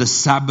that the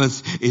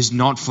Sabbath is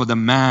not for the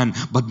man,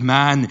 but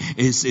man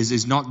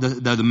is not,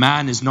 the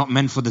man is not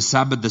meant for the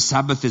Sabbath. The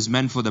Sabbath is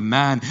meant for the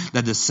man,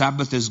 that the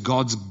Sabbath is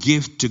God's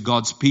gift to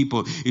God's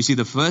people. You see,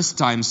 the first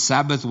time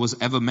Sabbath was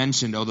ever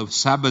mentioned, or the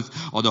Sabbath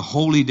or the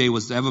holy day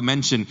was ever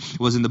mentioned,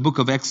 was in the book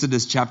of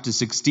Exodus chapter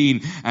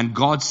 16. And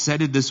God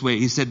said it this way.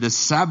 He said the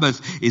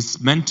Sabbath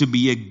is meant to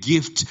be a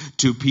gift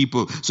to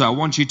people. So I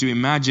want you to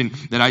imagine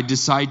that I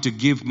decide to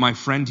give my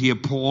friend here,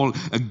 Paul,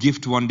 a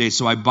gift one day.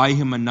 So I buy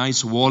him a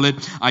nice wallet.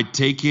 I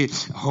take it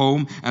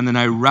home and then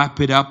I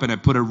wrap it up and I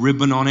put a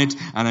ribbon on it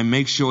and I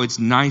make sure it's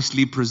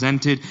nicely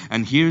presented.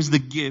 And here's the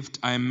gift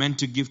I am meant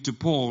to give to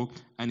Paul.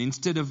 And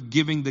instead of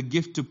giving the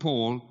gift to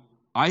Paul,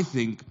 I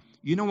think,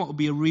 you know what would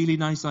be a really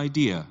nice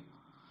idea?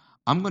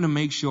 I'm going to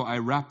make sure I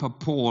wrap up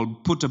Paul,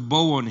 put a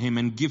bow on him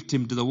and gift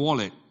him to the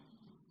wallet.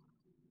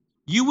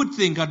 You would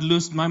think I'd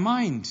lost my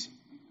mind.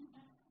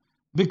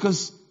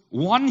 Because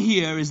one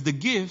here is the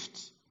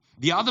gift,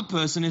 the other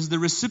person is the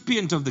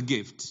recipient of the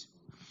gift.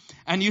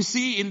 And you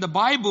see, in the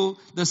Bible,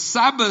 the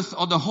Sabbath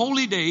or the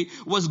holy day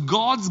was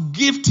God's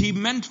gift he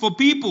meant for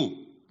people.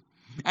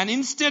 And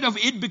instead of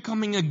it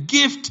becoming a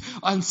gift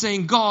and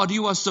saying, God,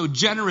 you are so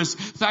generous.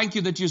 Thank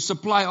you that you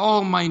supply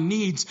all my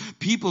needs.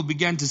 People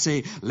began to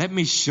say, let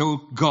me show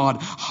God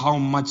how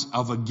much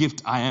of a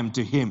gift I am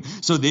to him.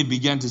 So they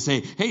began to say,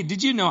 hey,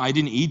 did you know I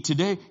didn't eat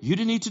today? You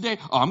didn't eat today?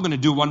 Oh, I'm going to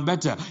do one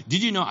better.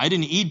 Did you know I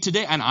didn't eat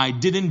today and I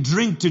didn't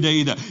drink today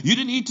either? You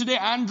didn't eat today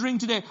and drink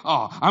today?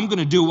 Oh, I'm going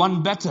to do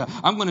one better.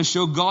 I'm going to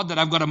show God that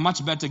I've got a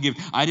much better gift.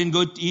 I didn't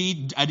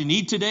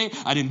eat today.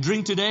 I didn't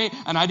drink today.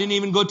 And I didn't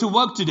even go to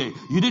work today.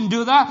 You didn't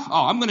do that?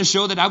 Oh, I'm going to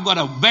show that I've got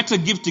a better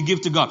gift to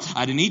give to God.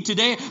 I didn't eat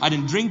today. I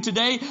didn't drink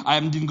today. I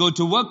didn't go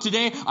to work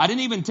today. I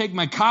didn't even take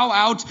my cow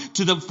out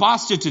to the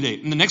pasture today.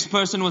 And the next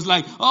person was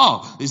like,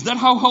 oh, is that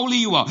how holy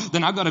you are?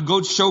 Then I've got to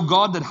go show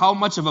God that how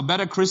much of a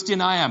better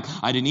Christian I am.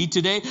 I didn't eat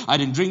today. I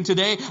didn't drink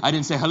today. I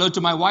didn't say hello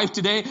to my wife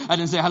today. I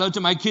didn't say hello to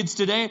my kids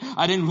today.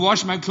 I didn't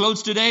wash my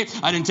clothes today.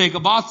 I didn't take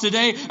a bath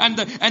today. And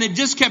it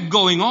just kept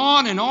going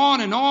on and on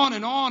and on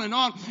and on and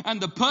on.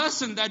 And the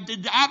person that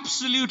did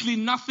absolutely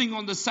nothing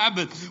on the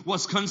Sabbath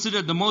was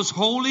considered the most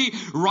holy,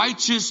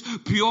 righteous,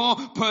 pure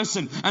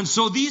person. And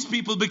so these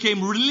people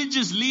became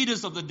religious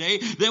leaders of the day.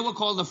 They were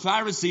called the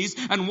Pharisees.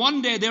 And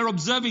one day they're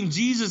observing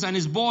Jesus and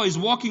his boys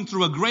walking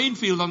through a grain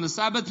field on the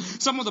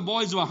Sabbath. Some of the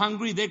boys were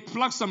hungry. They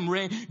plucked some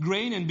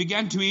grain and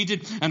began to eat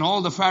it. And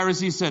all the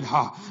Pharisees said,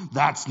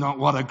 that's not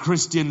what a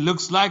Christian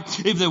looks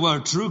like. If they were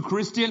a true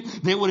Christian,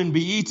 they wouldn't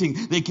be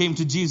eating. They came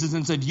to Jesus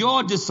and said,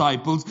 your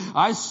disciples,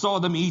 I saw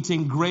them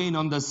eating grain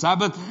on the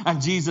Sabbath.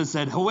 And Jesus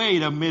said,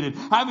 wait a minute.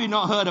 Have you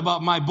not heard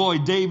about my boy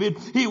David?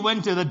 He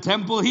went to the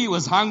temple. He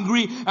was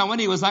hungry. And when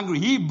he was hungry,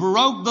 he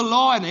broke the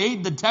law and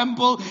ate the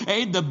temple,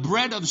 ate the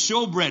bread of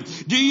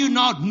showbread. Do you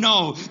not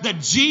know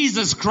that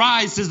Jesus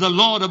Christ is the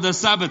Lord of the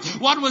Sabbath?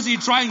 What was he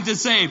trying to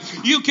say?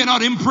 You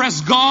cannot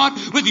impress God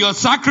with your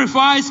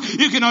sacrifice.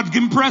 You cannot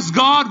impress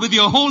God with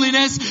your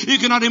holiness. You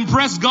cannot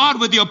impress God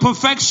with your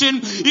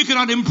perfection. You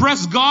cannot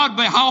impress God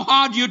by how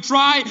hard you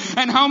try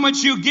and how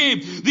much you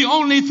give. The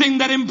only thing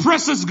that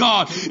impresses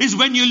God is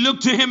when you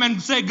look to him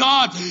and say,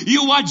 God,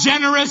 you are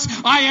generous.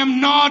 I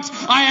am not.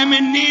 I am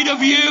in need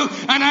of you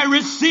and I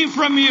receive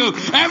from you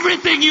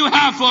everything you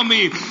have for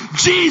me.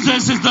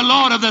 Jesus is the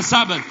Lord of the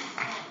Sabbath.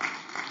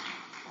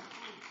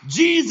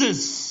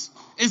 Jesus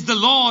is the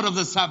Lord of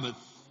the Sabbath.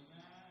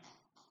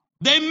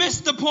 They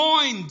missed the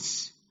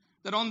point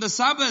that on the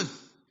Sabbath,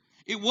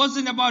 it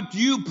wasn't about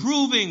you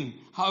proving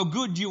how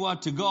good you are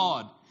to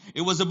God.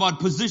 It was about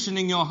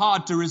positioning your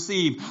heart to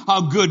receive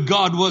how good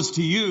God was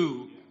to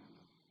you.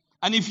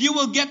 And if you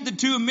will get the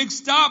two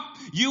mixed up,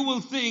 you will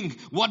think,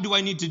 what do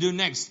I need to do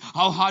next?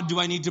 How hard do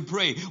I need to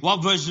pray?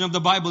 What version of the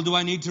Bible do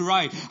I need to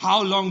write?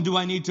 How long do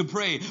I need to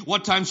pray?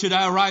 What time should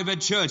I arrive at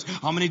church?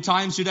 How many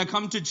times should I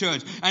come to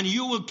church? And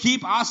you will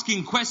keep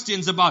asking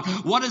questions about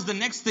what is the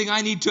next thing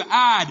I need to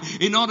add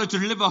in order to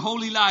live a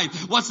holy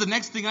life? What's the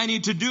next thing I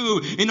need to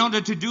do in order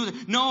to do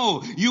that?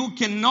 No, you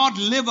cannot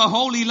live a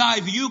holy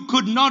life. You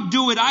could not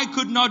do it. I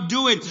could not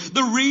do it.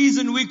 The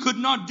reason we could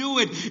not do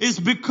it is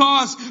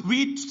because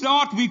we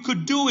thought we could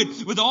do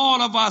it with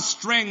all of our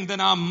strength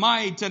and our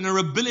might and our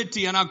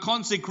ability and our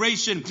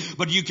consecration.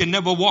 But you can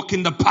never walk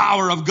in the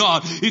power of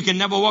God. You can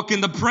never walk in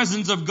the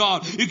presence of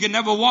God. You can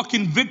never walk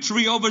in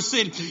victory over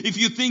sin. If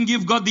you think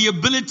you've got the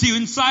ability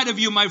inside of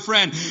you, my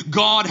friend,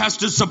 God has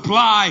to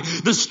supply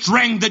the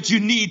strength that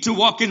you need to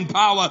walk in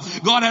power.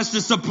 God has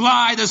to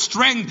supply the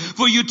strength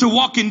for you to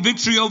walk in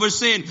victory over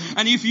sin.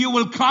 And if you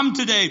will come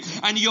today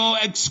and your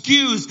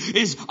excuse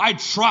is, I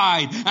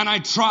tried and I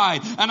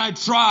tried and I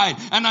tried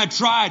and I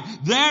tried,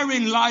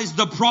 therein lies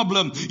the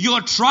problem.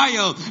 Your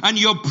trial and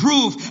your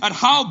proof at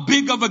how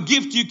big of a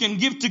gift you can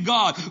give to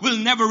God will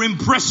never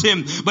impress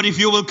him. But if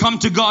you will come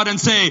to God and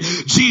say,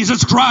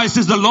 Jesus Christ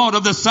is the Lord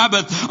of the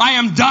Sabbath. I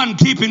am done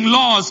keeping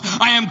laws.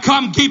 I am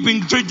come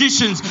keeping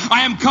traditions.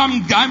 I'm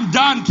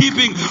done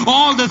keeping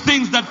all the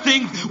things that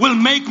will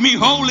make me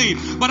holy.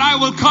 But I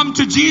will come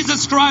to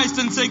Jesus Christ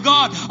and say,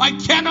 God, I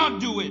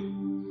cannot do it.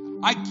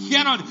 I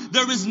cannot.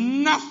 There is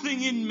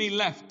nothing in me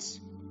left.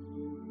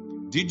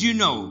 Did you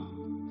know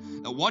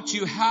that what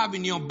you have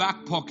in your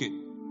back pocket,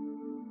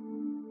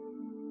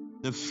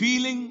 the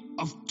feeling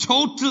of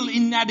total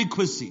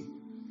inadequacy,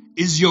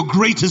 is your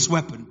greatest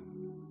weapon?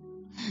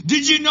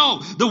 Did you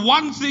know the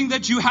one thing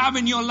that you have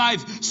in your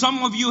life?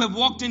 Some of you have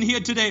walked in here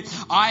today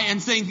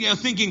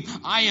thinking,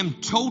 I am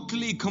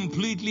totally,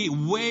 completely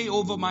way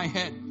over my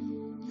head.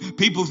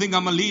 People think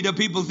I'm a leader.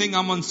 People think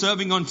I'm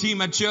serving on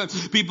team at church.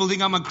 People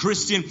think I'm a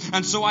Christian.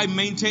 And so I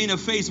maintain a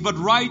face. But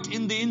right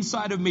in the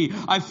inside of me,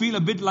 I feel a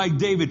bit like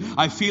David.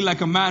 I feel like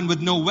a man with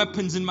no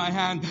weapons in my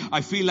hand. I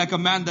feel like a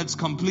man that's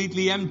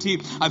completely empty.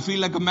 I feel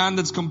like a man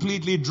that's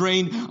completely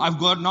drained. I've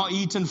got not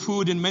eaten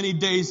food in many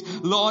days.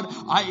 Lord,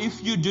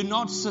 if you do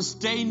not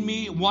sustain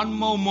me one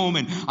more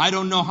moment, I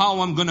don't know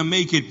how I'm going to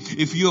make it.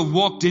 If you have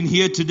walked in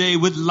here today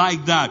with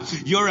like that,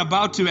 you're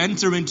about to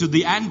enter into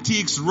the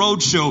Antiques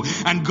Roadshow.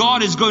 And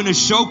God is going to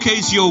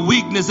showcase your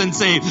weakness and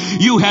say,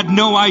 you had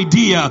no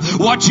idea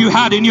what you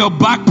had in your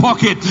back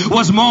pocket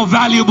was more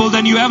valuable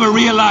than you ever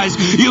realized.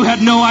 You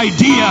had no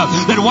idea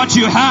that what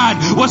you had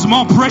was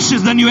more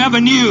precious than you ever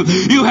knew.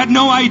 You had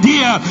no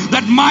idea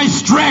that my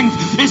strength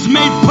is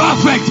made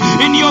perfect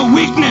in your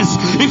weakness.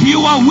 If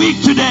you are weak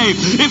today,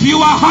 if you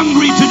are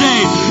hungry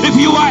today,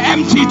 if you are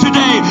empty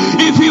today,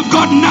 if you've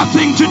got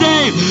nothing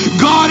today,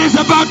 God is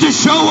about to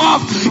show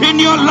off in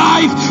your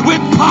life with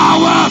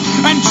power,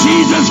 and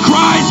Jesus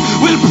Christ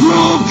will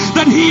prove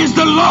that he is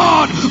the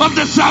Lord of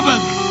the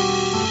Sabbath.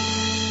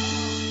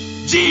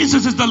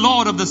 Jesus is the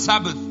Lord of the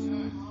Sabbath.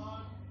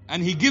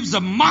 And he gives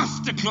a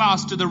master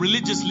class to the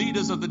religious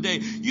leaders of the day.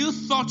 You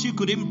thought you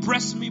could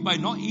impress me by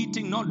not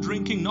eating, not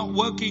drinking, not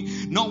working,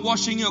 not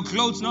washing your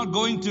clothes, not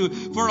going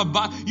for a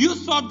bath. You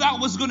thought that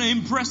was going to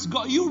impress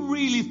God. You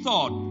really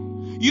thought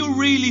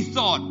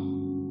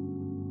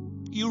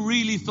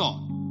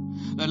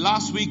that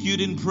last week you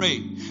didn't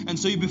pray. And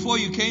so before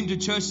you came to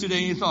church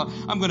today, you thought,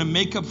 I'm going to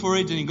make up for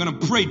it and you're going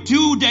to pray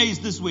 2 days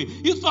this week.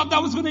 You thought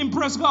that was going to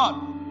impress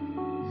God.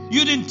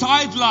 You didn't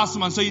tithe last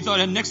month, so you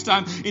thought, next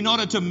time, in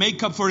order to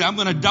make up for it, I'm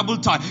going to double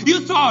tithe.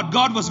 You thought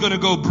God was going to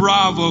go,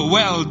 bravo,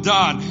 well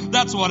done.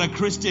 That's what a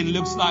Christian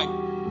looks like.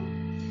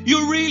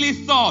 You really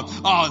thought,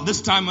 oh,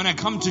 this time when I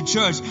come to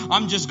church,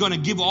 I'm just going to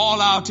give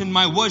all out in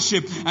my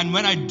worship. And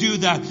when I do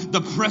that,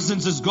 the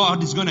presence of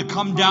God is going to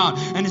come down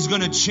and it's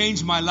going to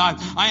change my life.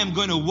 I am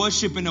going to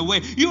worship in a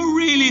way. You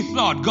really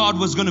thought God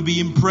was going to be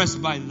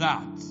impressed by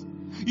that.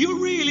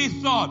 You really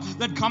thought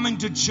that coming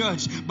to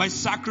church by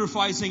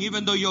sacrificing,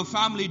 even though your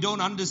family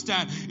don't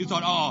understand, you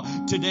thought,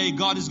 oh, today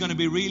God is going to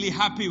be really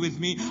happy with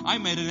me. I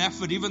made an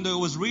effort, even though it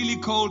was really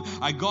cold.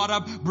 I got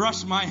up,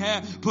 brushed my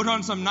hair, put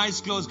on some nice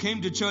clothes,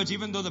 came to church,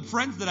 even though the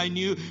friends that I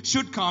knew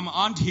should come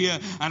aren't here.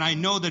 And I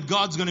know that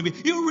God's going to be,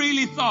 you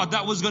really thought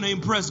that was going to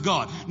impress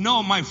God.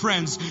 No, my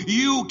friends,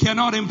 you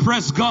cannot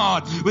impress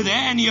God with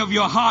any of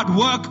your hard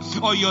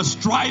work or your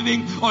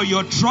striving or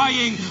your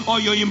trying or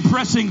your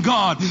impressing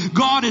God.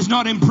 God is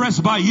not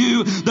impressed by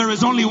you. There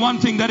is only one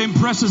thing that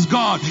impresses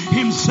God,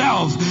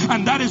 Himself.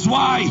 And that is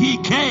why He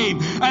came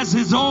as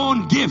His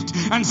own gift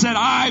and said,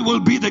 I will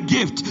be the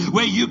gift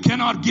where you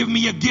cannot give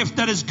me a gift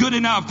that is good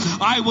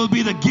enough. I will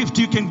be the gift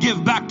you can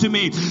give back to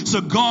me.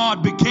 So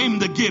God became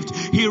the gift.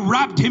 He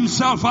wrapped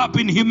Himself up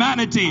in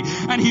humanity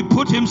and He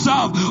put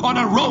Himself on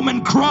a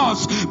Roman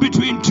cross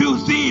between two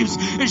thieves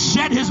and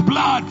shed His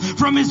blood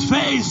from His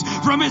face,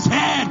 from His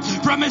head,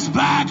 from His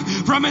back,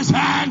 from His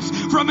hands,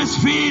 from His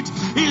feet.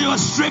 He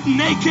was stripped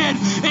naked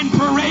and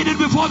paraded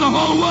before the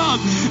whole world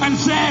and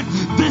said,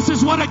 this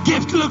is what a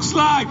gift looks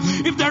like.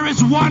 If there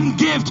is one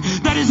gift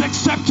that is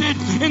accepted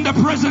in the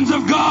presence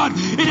of God,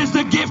 it is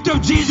the gift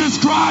of Jesus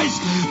Christ.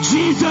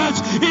 Jesus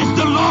is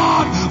the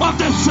Lord of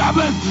the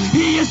Sabbath.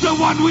 He is the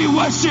one we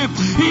worship.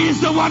 He is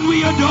the one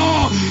we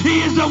adore. He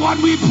is the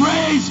one we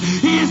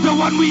praise. He is the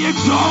one we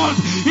exalt.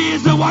 He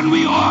is the one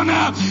we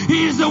honor.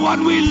 He is the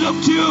one we look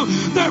to.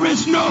 There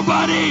is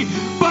nobody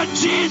but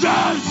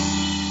Jesus.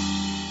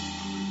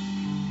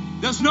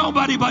 There's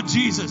nobody but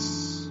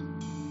Jesus.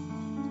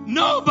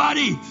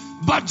 Nobody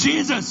but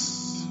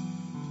Jesus.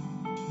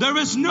 There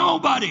is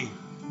nobody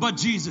but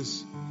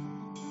Jesus.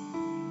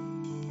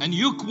 And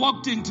you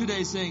walked in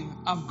today saying,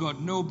 I've got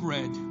no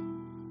bread.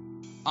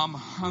 I'm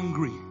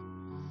hungry.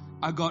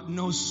 I got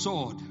no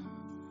sword.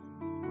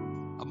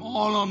 I'm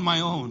all on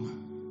my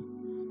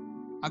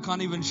own. I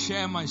can't even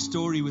share my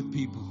story with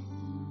people.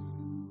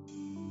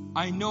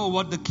 I know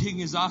what the King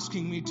is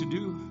asking me to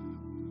do.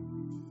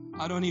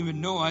 I don't even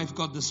know I've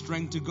got the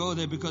strength to go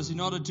there, because in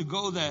order to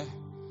go there,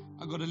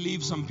 I've got to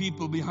leave some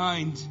people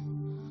behind.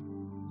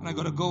 And I've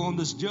got to go on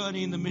this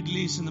journey in the Middle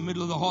East in the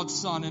middle of the hot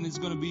sun, and it's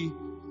going to be,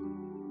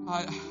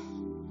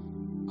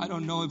 I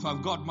don't know if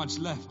I've got much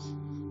left.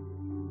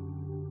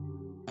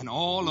 And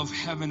all of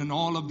heaven and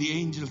all of the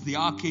angels, the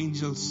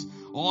archangels,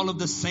 all of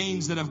the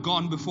saints that have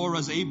gone before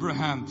us,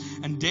 Abraham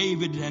and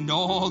David and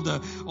all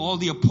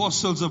the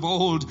apostles of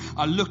old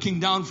are looking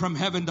down from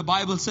heaven. The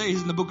Bible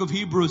says in the book of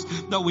Hebrews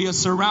that we are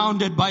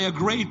surrounded by a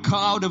great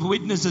cloud of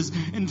witnesses.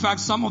 In fact,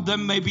 some of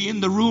them may be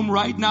in the room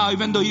right now,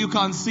 even though you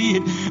can't see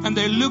it. And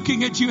they're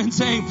looking at you and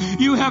saying,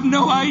 you have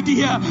no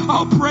idea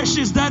how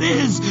precious that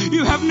is.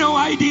 You have no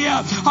idea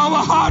how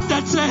a heart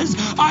that says,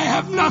 I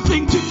have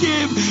nothing to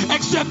give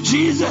except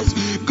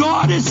Jesus.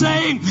 God is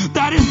saying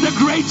that is the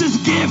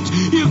greatest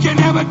gift you can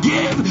ever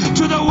give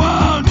to the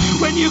world.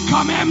 When you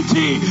come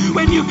empty,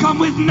 when you come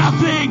with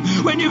nothing,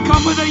 when you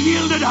come with a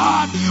yielded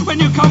heart, when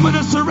you come with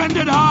a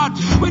surrendered heart,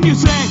 when you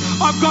say,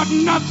 I've got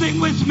nothing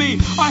with me,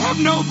 I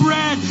have no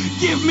bread,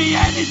 give me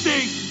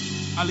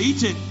anything, I'll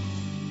eat it.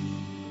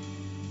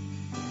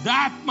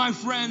 That, my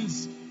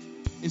friends,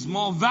 is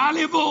more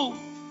valuable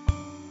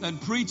than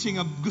preaching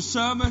a good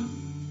sermon.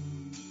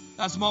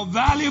 That's more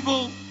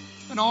valuable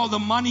than all the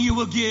money you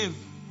will give.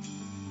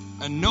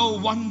 And no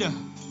wonder,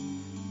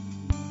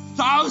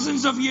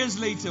 thousands of years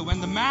later,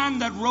 when the man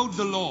that wrote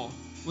the law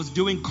was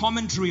doing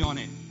commentary on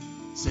it,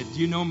 said,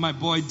 you know my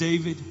boy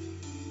David,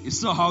 you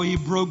saw how he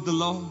broke the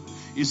law?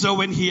 You saw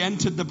when he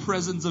entered the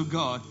presence of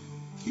God,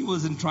 he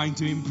wasn't trying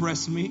to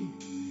impress me.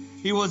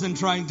 He wasn't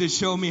trying to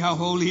show me how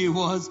holy he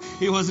was.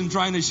 He wasn't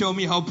trying to show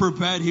me how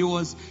prepared he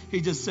was.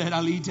 He just said,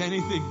 I'll eat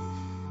anything.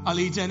 I'll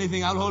eat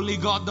anything. I'll only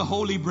got the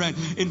holy bread.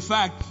 In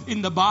fact,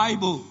 in the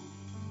Bible,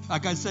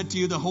 like I said to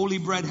you, the holy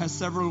bread has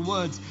several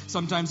words.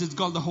 Sometimes it's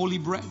called the holy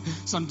bread.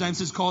 Sometimes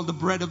it's called the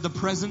bread of the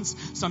presence.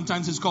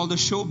 Sometimes it's called the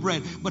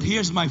showbread. But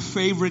here's my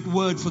favorite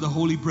word for the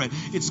holy bread.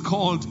 It's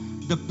called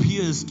the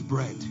pierced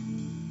bread.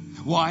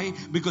 Why?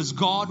 Because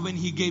God, when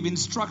He gave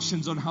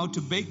instructions on how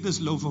to bake this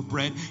loaf of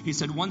bread, He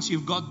said, once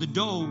you've got the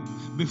dough,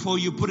 before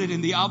you put it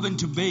in the oven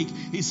to bake,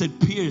 He said,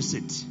 pierce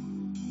it.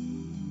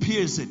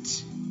 Pierce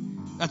it.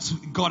 That's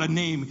got a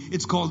name.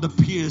 It's called the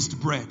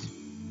pierced bread.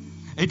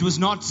 It was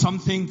not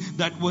something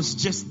that was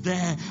just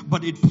there,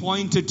 but it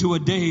pointed to a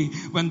day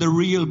when the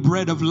real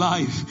bread of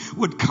life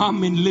would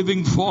come in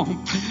living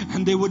form,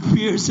 and they would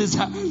pierce His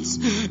hands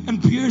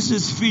and pierce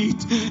His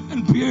feet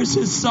and pierce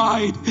His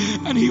side,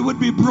 and He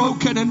would be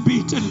broken and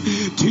beaten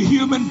to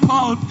human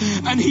pulp,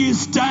 and He is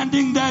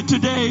standing there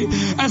today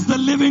as the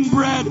living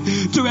bread.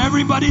 To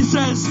everybody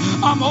says,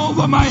 I'm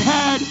over my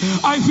head,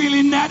 I feel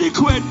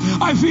inadequate,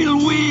 I feel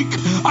weak,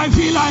 I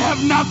feel I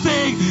have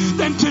nothing.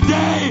 Then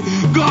today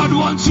God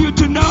wants you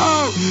to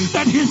know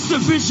that His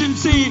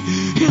sufficiency,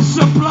 His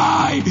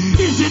supply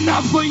is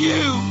enough for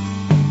you.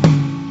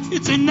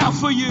 It's enough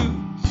for you.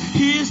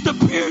 He is the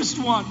pierced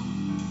one.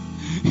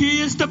 He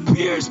is the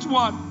pierced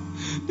one.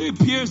 They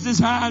pierced His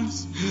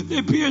hands.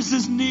 They pierced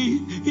His knee,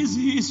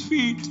 His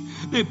feet.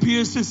 They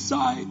pierced His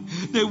side.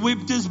 They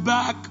whipped His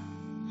back.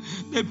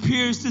 They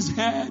pierced His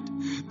head.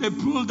 They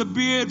pulled the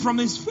beard from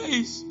His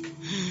face.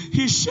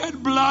 He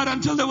shed blood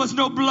until there was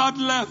no blood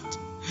left.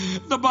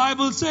 The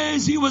Bible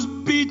says He was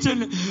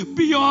beaten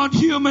beyond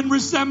human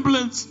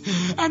resemblance.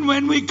 And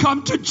when we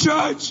come to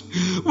church,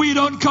 we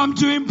don't come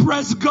to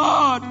impress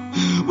God.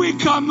 We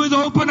come with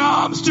open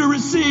arms to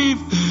receive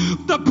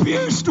the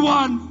pierced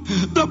one,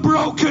 the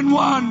broken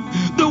one,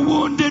 the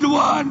wounded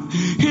one.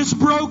 His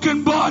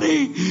broken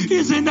body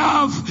is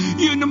enough.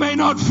 You may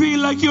not feel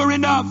like you're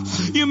enough.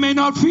 You may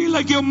not feel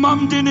like your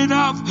mom did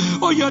enough,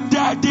 or your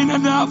dad did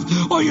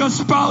enough, or your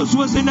spouse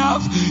was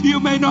enough. You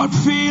may not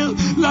feel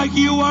like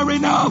you are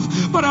enough.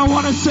 But I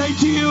want to say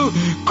to you,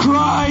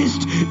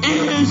 Christ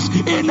is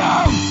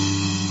enough.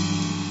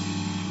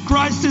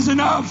 Christ is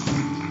enough.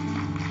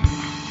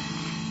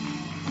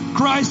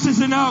 Christ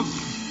is enough.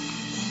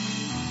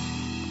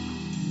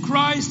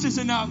 Christ is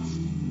enough.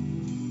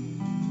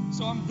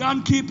 So I'm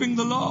done keeping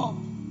the law,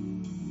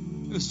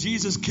 because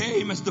Jesus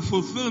came as the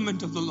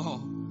fulfillment of the law.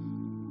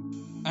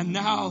 And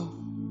now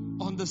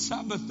on the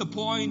Sabbath, the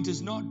point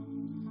is not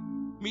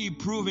me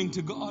proving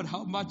to God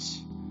how much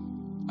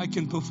I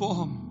can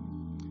perform.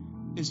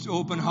 Is to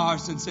open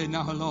hearts and say,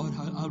 now Lord,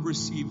 I'll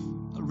receive.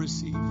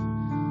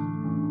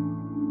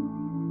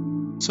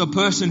 So a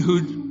person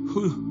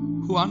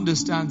who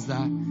understands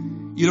that,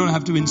 you don't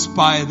have to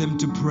inspire them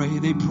to pray.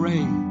 They pray.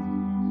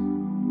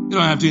 You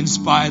don't have to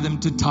inspire them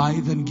to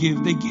tithe and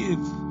give. They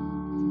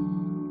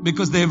give.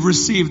 Because they have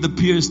received the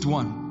pierced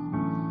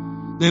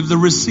one. They have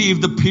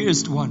received the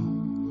pierced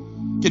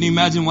one. Can you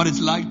imagine what it's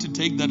like to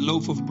take that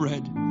loaf of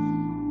bread?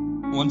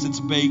 Once it's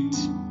baked,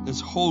 there's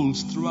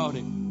holes throughout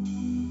it.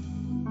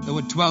 There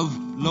were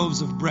 12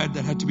 loaves of bread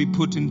that had to be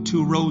put in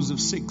 2 rows of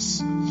 6.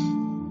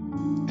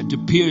 Had to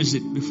pierce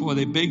it before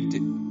they baked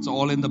it. It's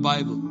all in the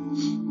Bible.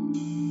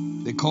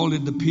 They called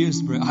it the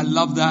pierced bread. I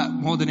love that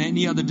more than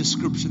any other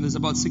description. There's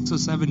about 6 or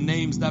 7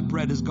 names that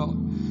bread has got.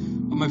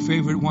 But my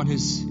favorite one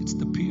is, it's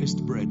the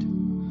pierced bread.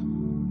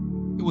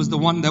 It was the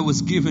one that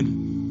was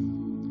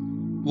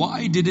given.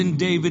 Why didn't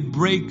David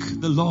break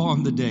the law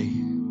on the day?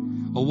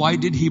 Or why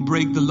did he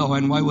break the law?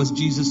 And why was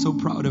Jesus so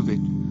proud of it?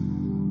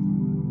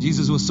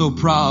 Jesus was so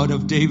proud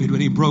of David when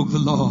he broke the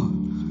law,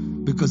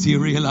 because he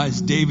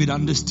realized David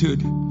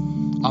understood,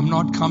 I'm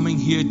not coming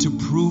here to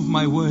prove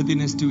my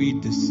worthiness to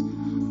eat this.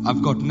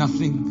 I've got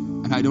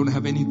nothing and I don't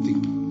have anything.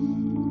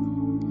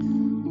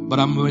 But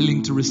I'm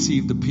willing to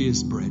receive the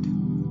pierced bread.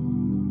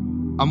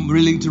 I'm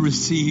willing to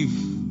receive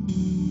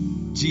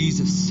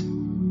Jesus.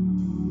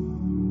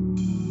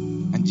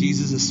 And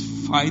Jesus'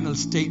 final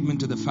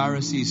statement to the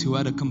Pharisees who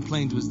had a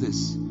complaint was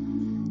this: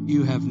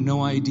 you have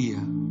no idea.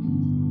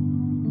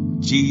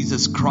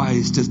 Jesus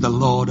Christ is the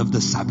Lord of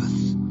the Sabbath.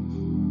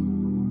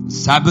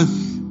 Sabbath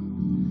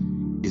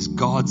is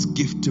God's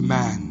gift to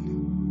man.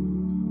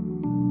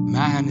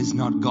 Man is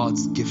not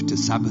God's gift to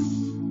Sabbath.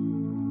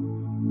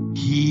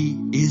 He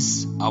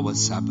is our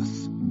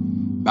Sabbath.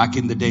 Back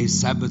in the day,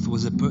 Sabbath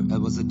was a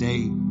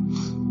day.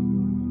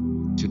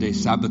 Today,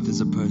 Sabbath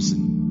is a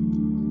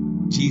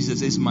person.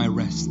 Jesus is my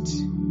rest.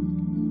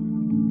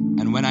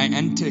 And when I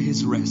enter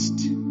His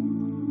rest,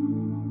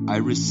 I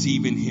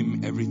receive in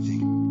Him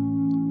everything.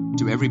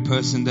 To every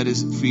person that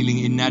is feeling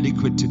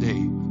inadequate today,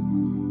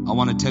 I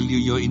want to tell you,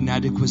 your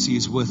inadequacy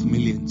is worth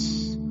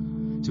millions.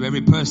 To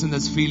every person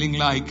that's feeling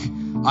like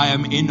I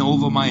am in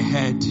over my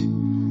head,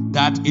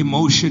 that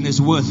emotion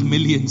is worth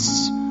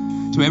millions.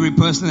 To every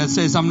person that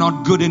says I'm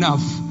not good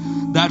enough,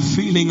 that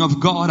feeling of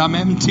God, I'm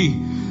empty,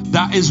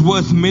 that is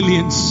worth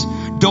millions.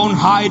 Don't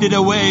hide it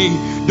away.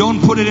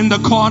 Don't put it in the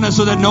corner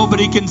so that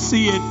nobody can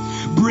see it.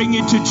 Bring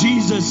it to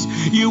Jesus.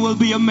 You will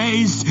be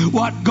amazed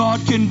what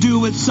God can do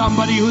with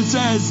somebody who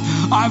says,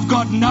 I've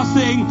got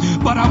nothing,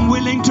 but I'm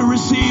willing to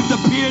receive the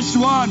pierced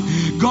one.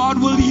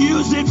 God will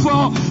use it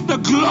for the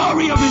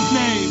glory of His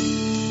name.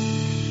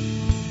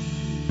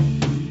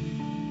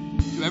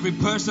 To every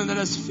person that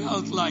has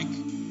felt like,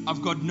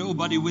 I've got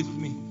nobody with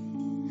me.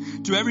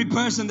 To every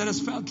person that has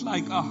felt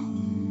like,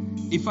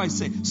 if I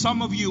say,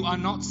 some of you are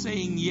not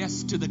saying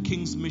yes to the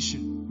King's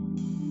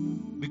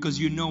mission because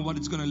you know what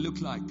it's going to look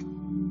like.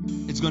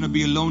 It's going to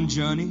be a lone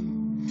journey.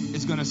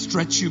 It's going to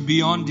stretch you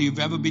beyond you've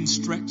ever been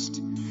stretched.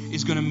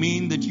 It's going to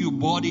mean that your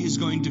body is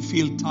going to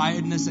feel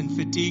tiredness and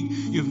fatigue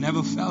you've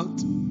never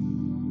felt.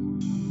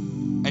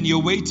 And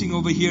you're waiting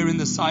over here in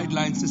the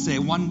sidelines to say,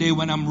 one day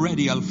when I'm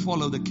ready, I'll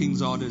follow the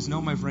King's orders.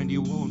 No, my friend,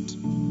 you won't.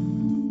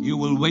 You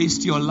will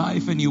waste your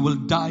life and you will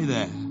die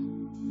there.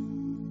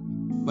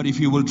 But if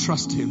you will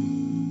trust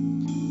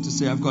Him to to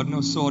say, I've got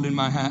no sword in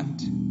my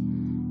hand.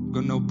 I've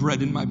got no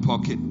bread in my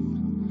pocket.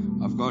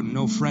 I've got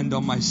no friend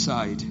on my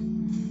side.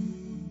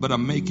 But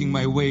I'm making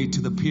my way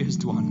to the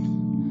pierced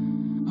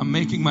one. I'm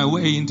making my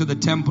way into the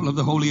temple of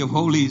the Holy of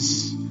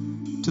Holies,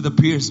 to the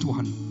pierced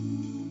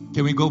one.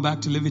 Can we go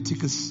back to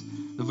Leviticus,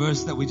 the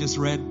verse that we just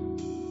read?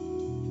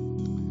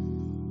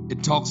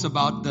 It talks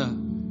about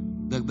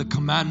the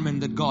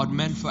commandment that God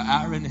meant for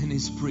Aaron and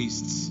his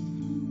priests.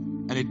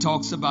 And it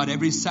talks about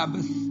every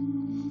Sabbath,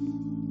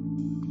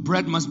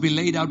 bread must be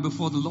laid out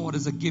before the Lord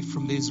as a gift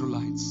from the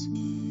Israelites.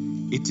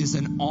 It is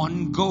an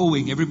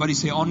ongoing, everybody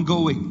say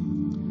ongoing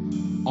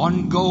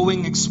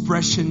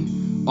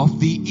expression of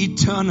the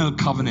eternal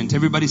covenant.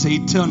 Everybody say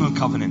eternal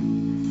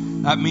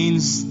covenant. That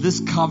means this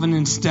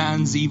covenant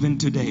stands even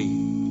today.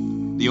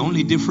 The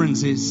only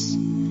difference is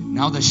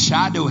now the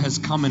shadow has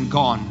come and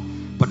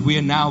gone, but we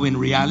are now in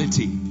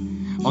reality.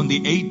 On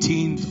the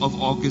 18th of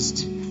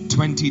August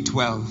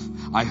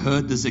 2012, I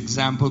heard this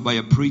example by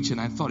a preacher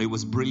and I thought it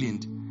was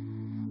brilliant.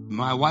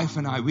 My wife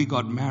and I, we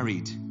got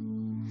married.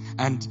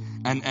 And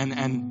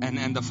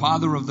the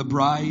father of the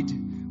bride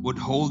would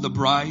hold the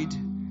bride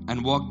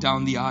and walk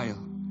down the aisle.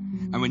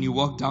 And when you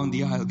walk down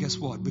the aisle, guess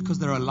what? Because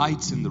there are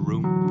lights in the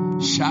room,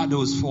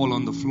 shadows fall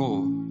on the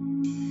floor.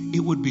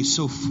 It would be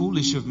so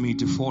foolish of me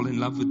to fall in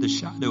love with the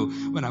shadow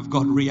when I've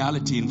got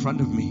reality in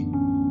front of me.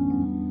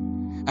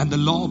 And the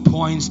law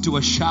points to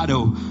a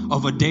shadow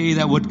of a day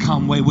that would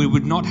come where we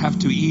would not have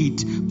to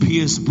eat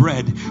pierced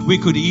bread. We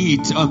could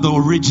eat the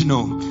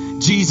original.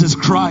 Jesus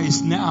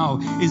Christ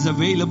now is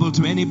available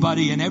to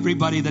anybody and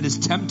everybody that is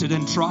tempted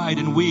and tried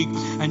and weak.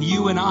 And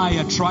you and I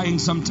are trying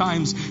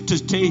sometimes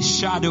to chase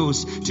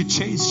shadows,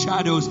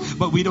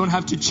 but we don't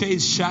have to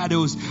chase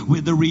shadows where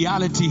the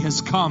reality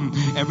has come.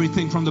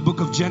 Everything from the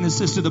book of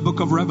Genesis to the book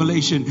of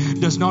Revelation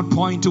does not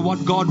point to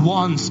what God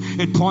wants.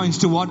 It points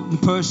to one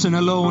person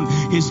alone.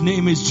 His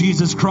name is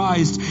Jesus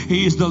Christ.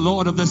 He is the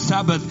Lord of the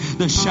Sabbath.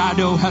 The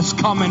shadow has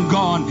come and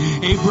gone.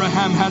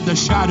 Abraham had the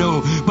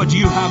shadow, but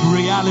you have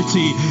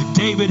reality.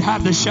 David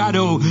had the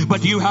shadow,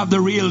 but you have the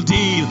real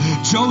deal.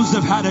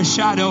 Joseph had a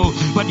shadow,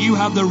 but you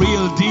have the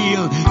real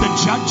deal.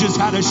 The judges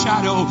had a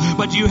shadow,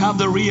 but you have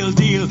the real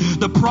deal.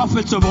 The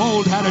prophets of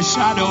old had a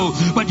shadow,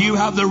 but you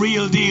have the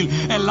real deal.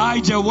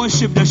 Elijah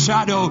worshipped a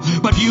shadow,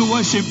 but you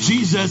worship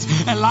Jesus.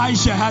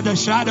 Elisha had a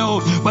shadow,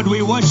 but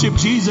we worship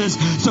Jesus.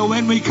 So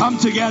when we come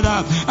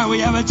together and we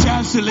have a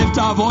chance to lift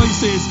our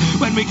voices,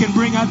 when we can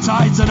bring our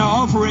tithes and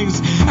our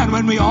offerings, and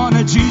when we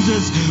honor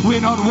Jesus,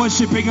 we're not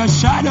worshiping a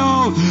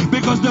shadow,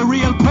 because the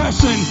real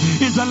person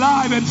is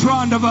alive in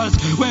front of us.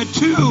 Where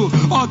 2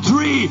 or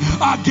 3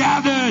 are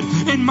gathered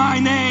in my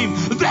name,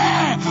 there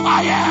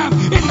I am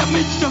in the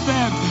midst of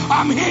them.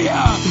 I'm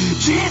here.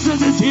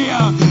 Jesus is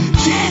here.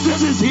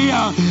 Jesus is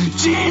here.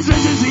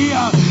 Jesus is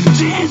here.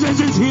 Jesus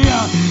is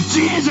here.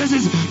 Jesus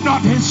is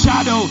not his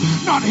shadow,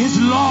 not his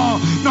law,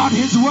 not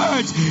his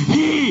words.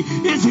 He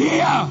is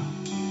here.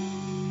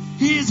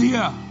 He is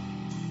here.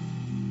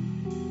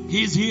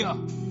 He is here.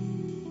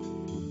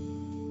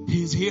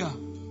 He is here.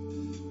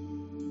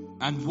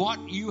 And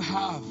what you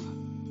have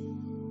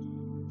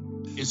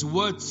is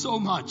worth so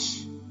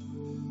much.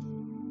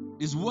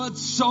 Is worth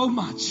so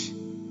much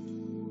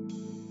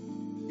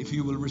if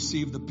you will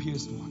receive the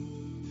pierced one.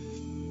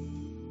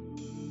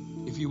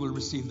 If you will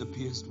receive the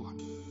pierced one.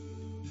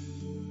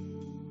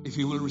 If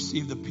you will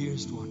receive the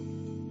pierced one.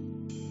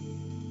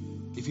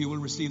 If you will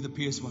receive the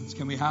pierced ones.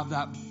 Can we have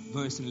that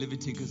verse in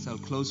Leviticus? I'll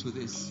close with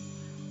this.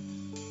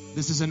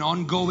 This is an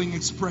ongoing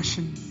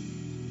expression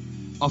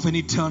of an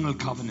eternal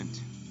covenant.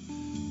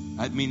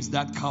 That means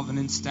that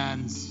covenant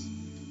stands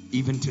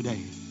even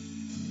today.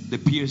 The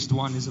pierced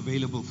one is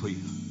available for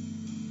you.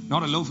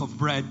 Not a loaf of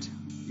bread.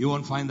 You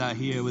won't find that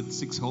here with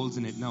 6 holes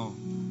in it, no.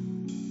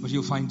 But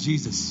you'll find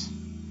Jesus.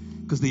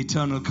 Because the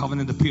eternal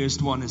covenant, the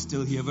pierced one, is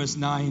still here. Verse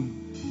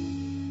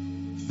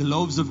 9. The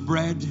loaves of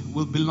bread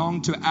will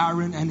belong to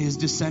Aaron and his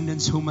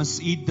descendants, who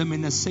must eat them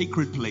in a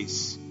sacred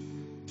place,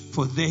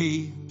 for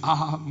they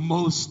are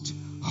most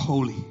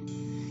holy.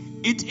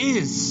 It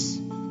is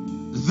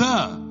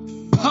the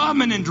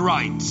permanent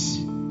right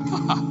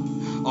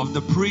of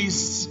the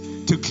priests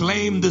to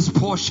claim this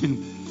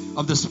portion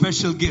of the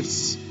special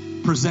gifts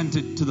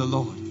presented to the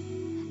Lord.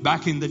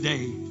 Back in the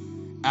day,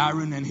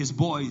 Aaron and his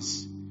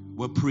boys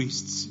were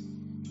priests,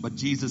 but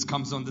Jesus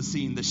comes on the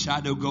scene. The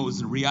shadow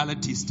goes and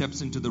reality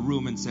steps into the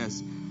room and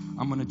says,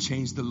 I'm going to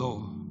change the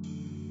law.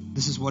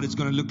 This is what it's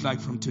going to look like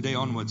from today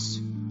onwards.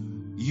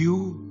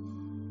 You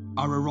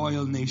are a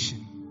royal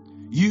nation.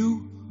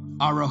 You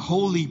are a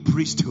holy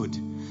priesthood.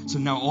 So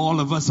now all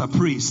of us are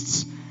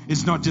priests.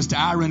 It's not just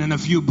Aaron and a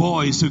few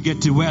boys who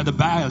get to wear the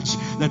badge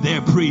that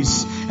they're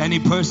priests. Any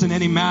person,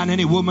 any man,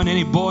 any woman,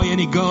 any boy,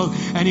 any girl,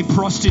 any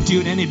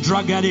prostitute, any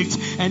drug addict,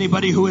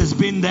 anybody who has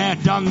been there,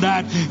 done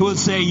that, who will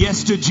say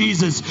yes to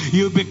Jesus,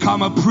 you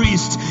become a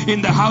priest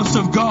in the house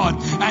of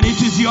God. And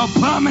it is your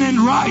permanent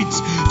right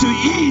to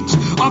eat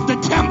of the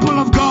temple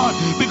of God,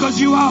 because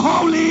you are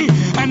holy,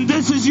 and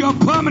this is your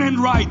permanent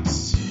right.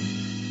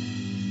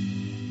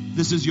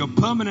 This is your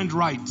permanent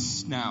right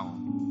now.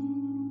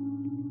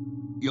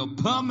 your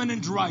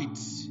permanent right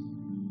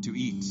to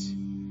eat.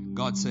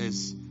 God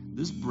says,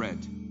 this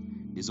bread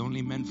is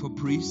only meant for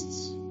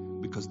priests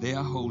because they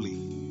are holy,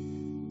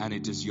 and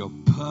it is your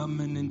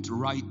permanent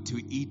right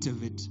to eat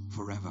of it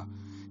forever.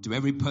 To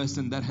every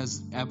person that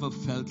has ever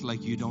felt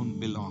like you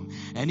don't belong.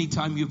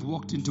 Anytime you've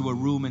walked into a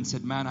room and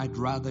said, man, I'd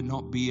rather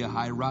not be here.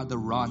 I'd rather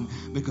run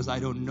because I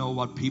don't know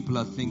what people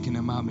are thinking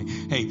about me.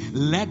 Hey,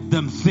 let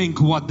them think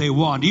what they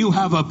want. You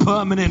have a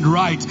permanent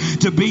right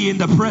to be in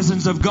the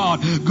presence of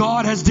God.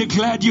 God has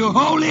declared you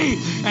holy,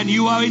 and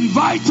you are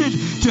invited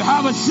to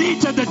have a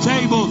seat at the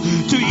table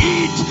to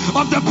eat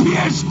of the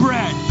pierced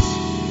bread.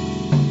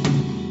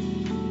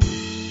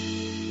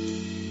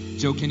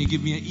 Joe, can you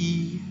give me an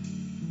E?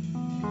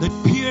 The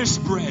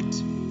pierced bread,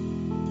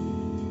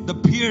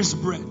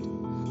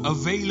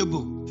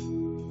 available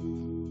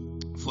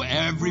for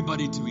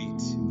everybody to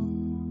eat.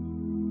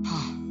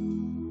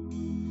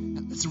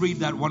 Let's read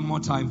that one more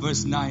time.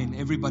 Verse 9,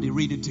 everybody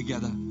read it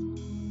together.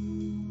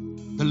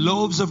 The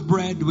loaves of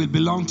bread will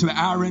belong to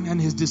Aaron and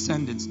his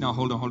descendants. Now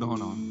hold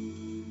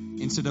on.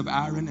 Instead of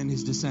Aaron and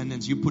his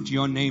descendants, you put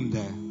your name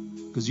there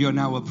because you're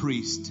now a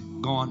priest.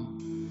 Go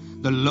on.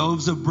 The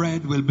loaves of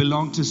bread will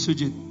belong to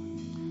Sujit,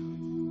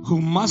 who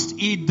must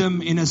eat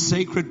them in a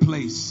sacred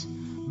place,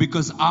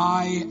 because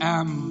I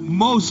am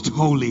most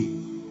holy.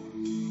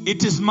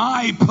 It is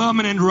my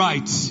permanent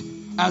right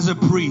as a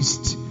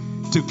priest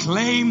to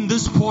claim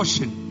this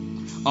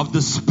portion of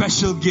the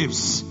special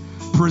gifts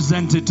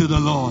presented to the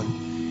Lord.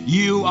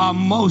 You are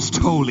most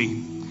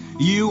holy.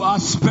 You are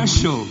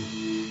special,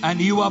 and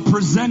you are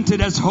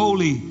presented as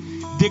holy,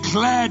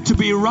 declared to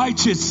be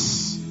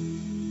righteous,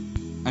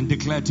 and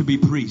declared to be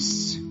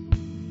priests.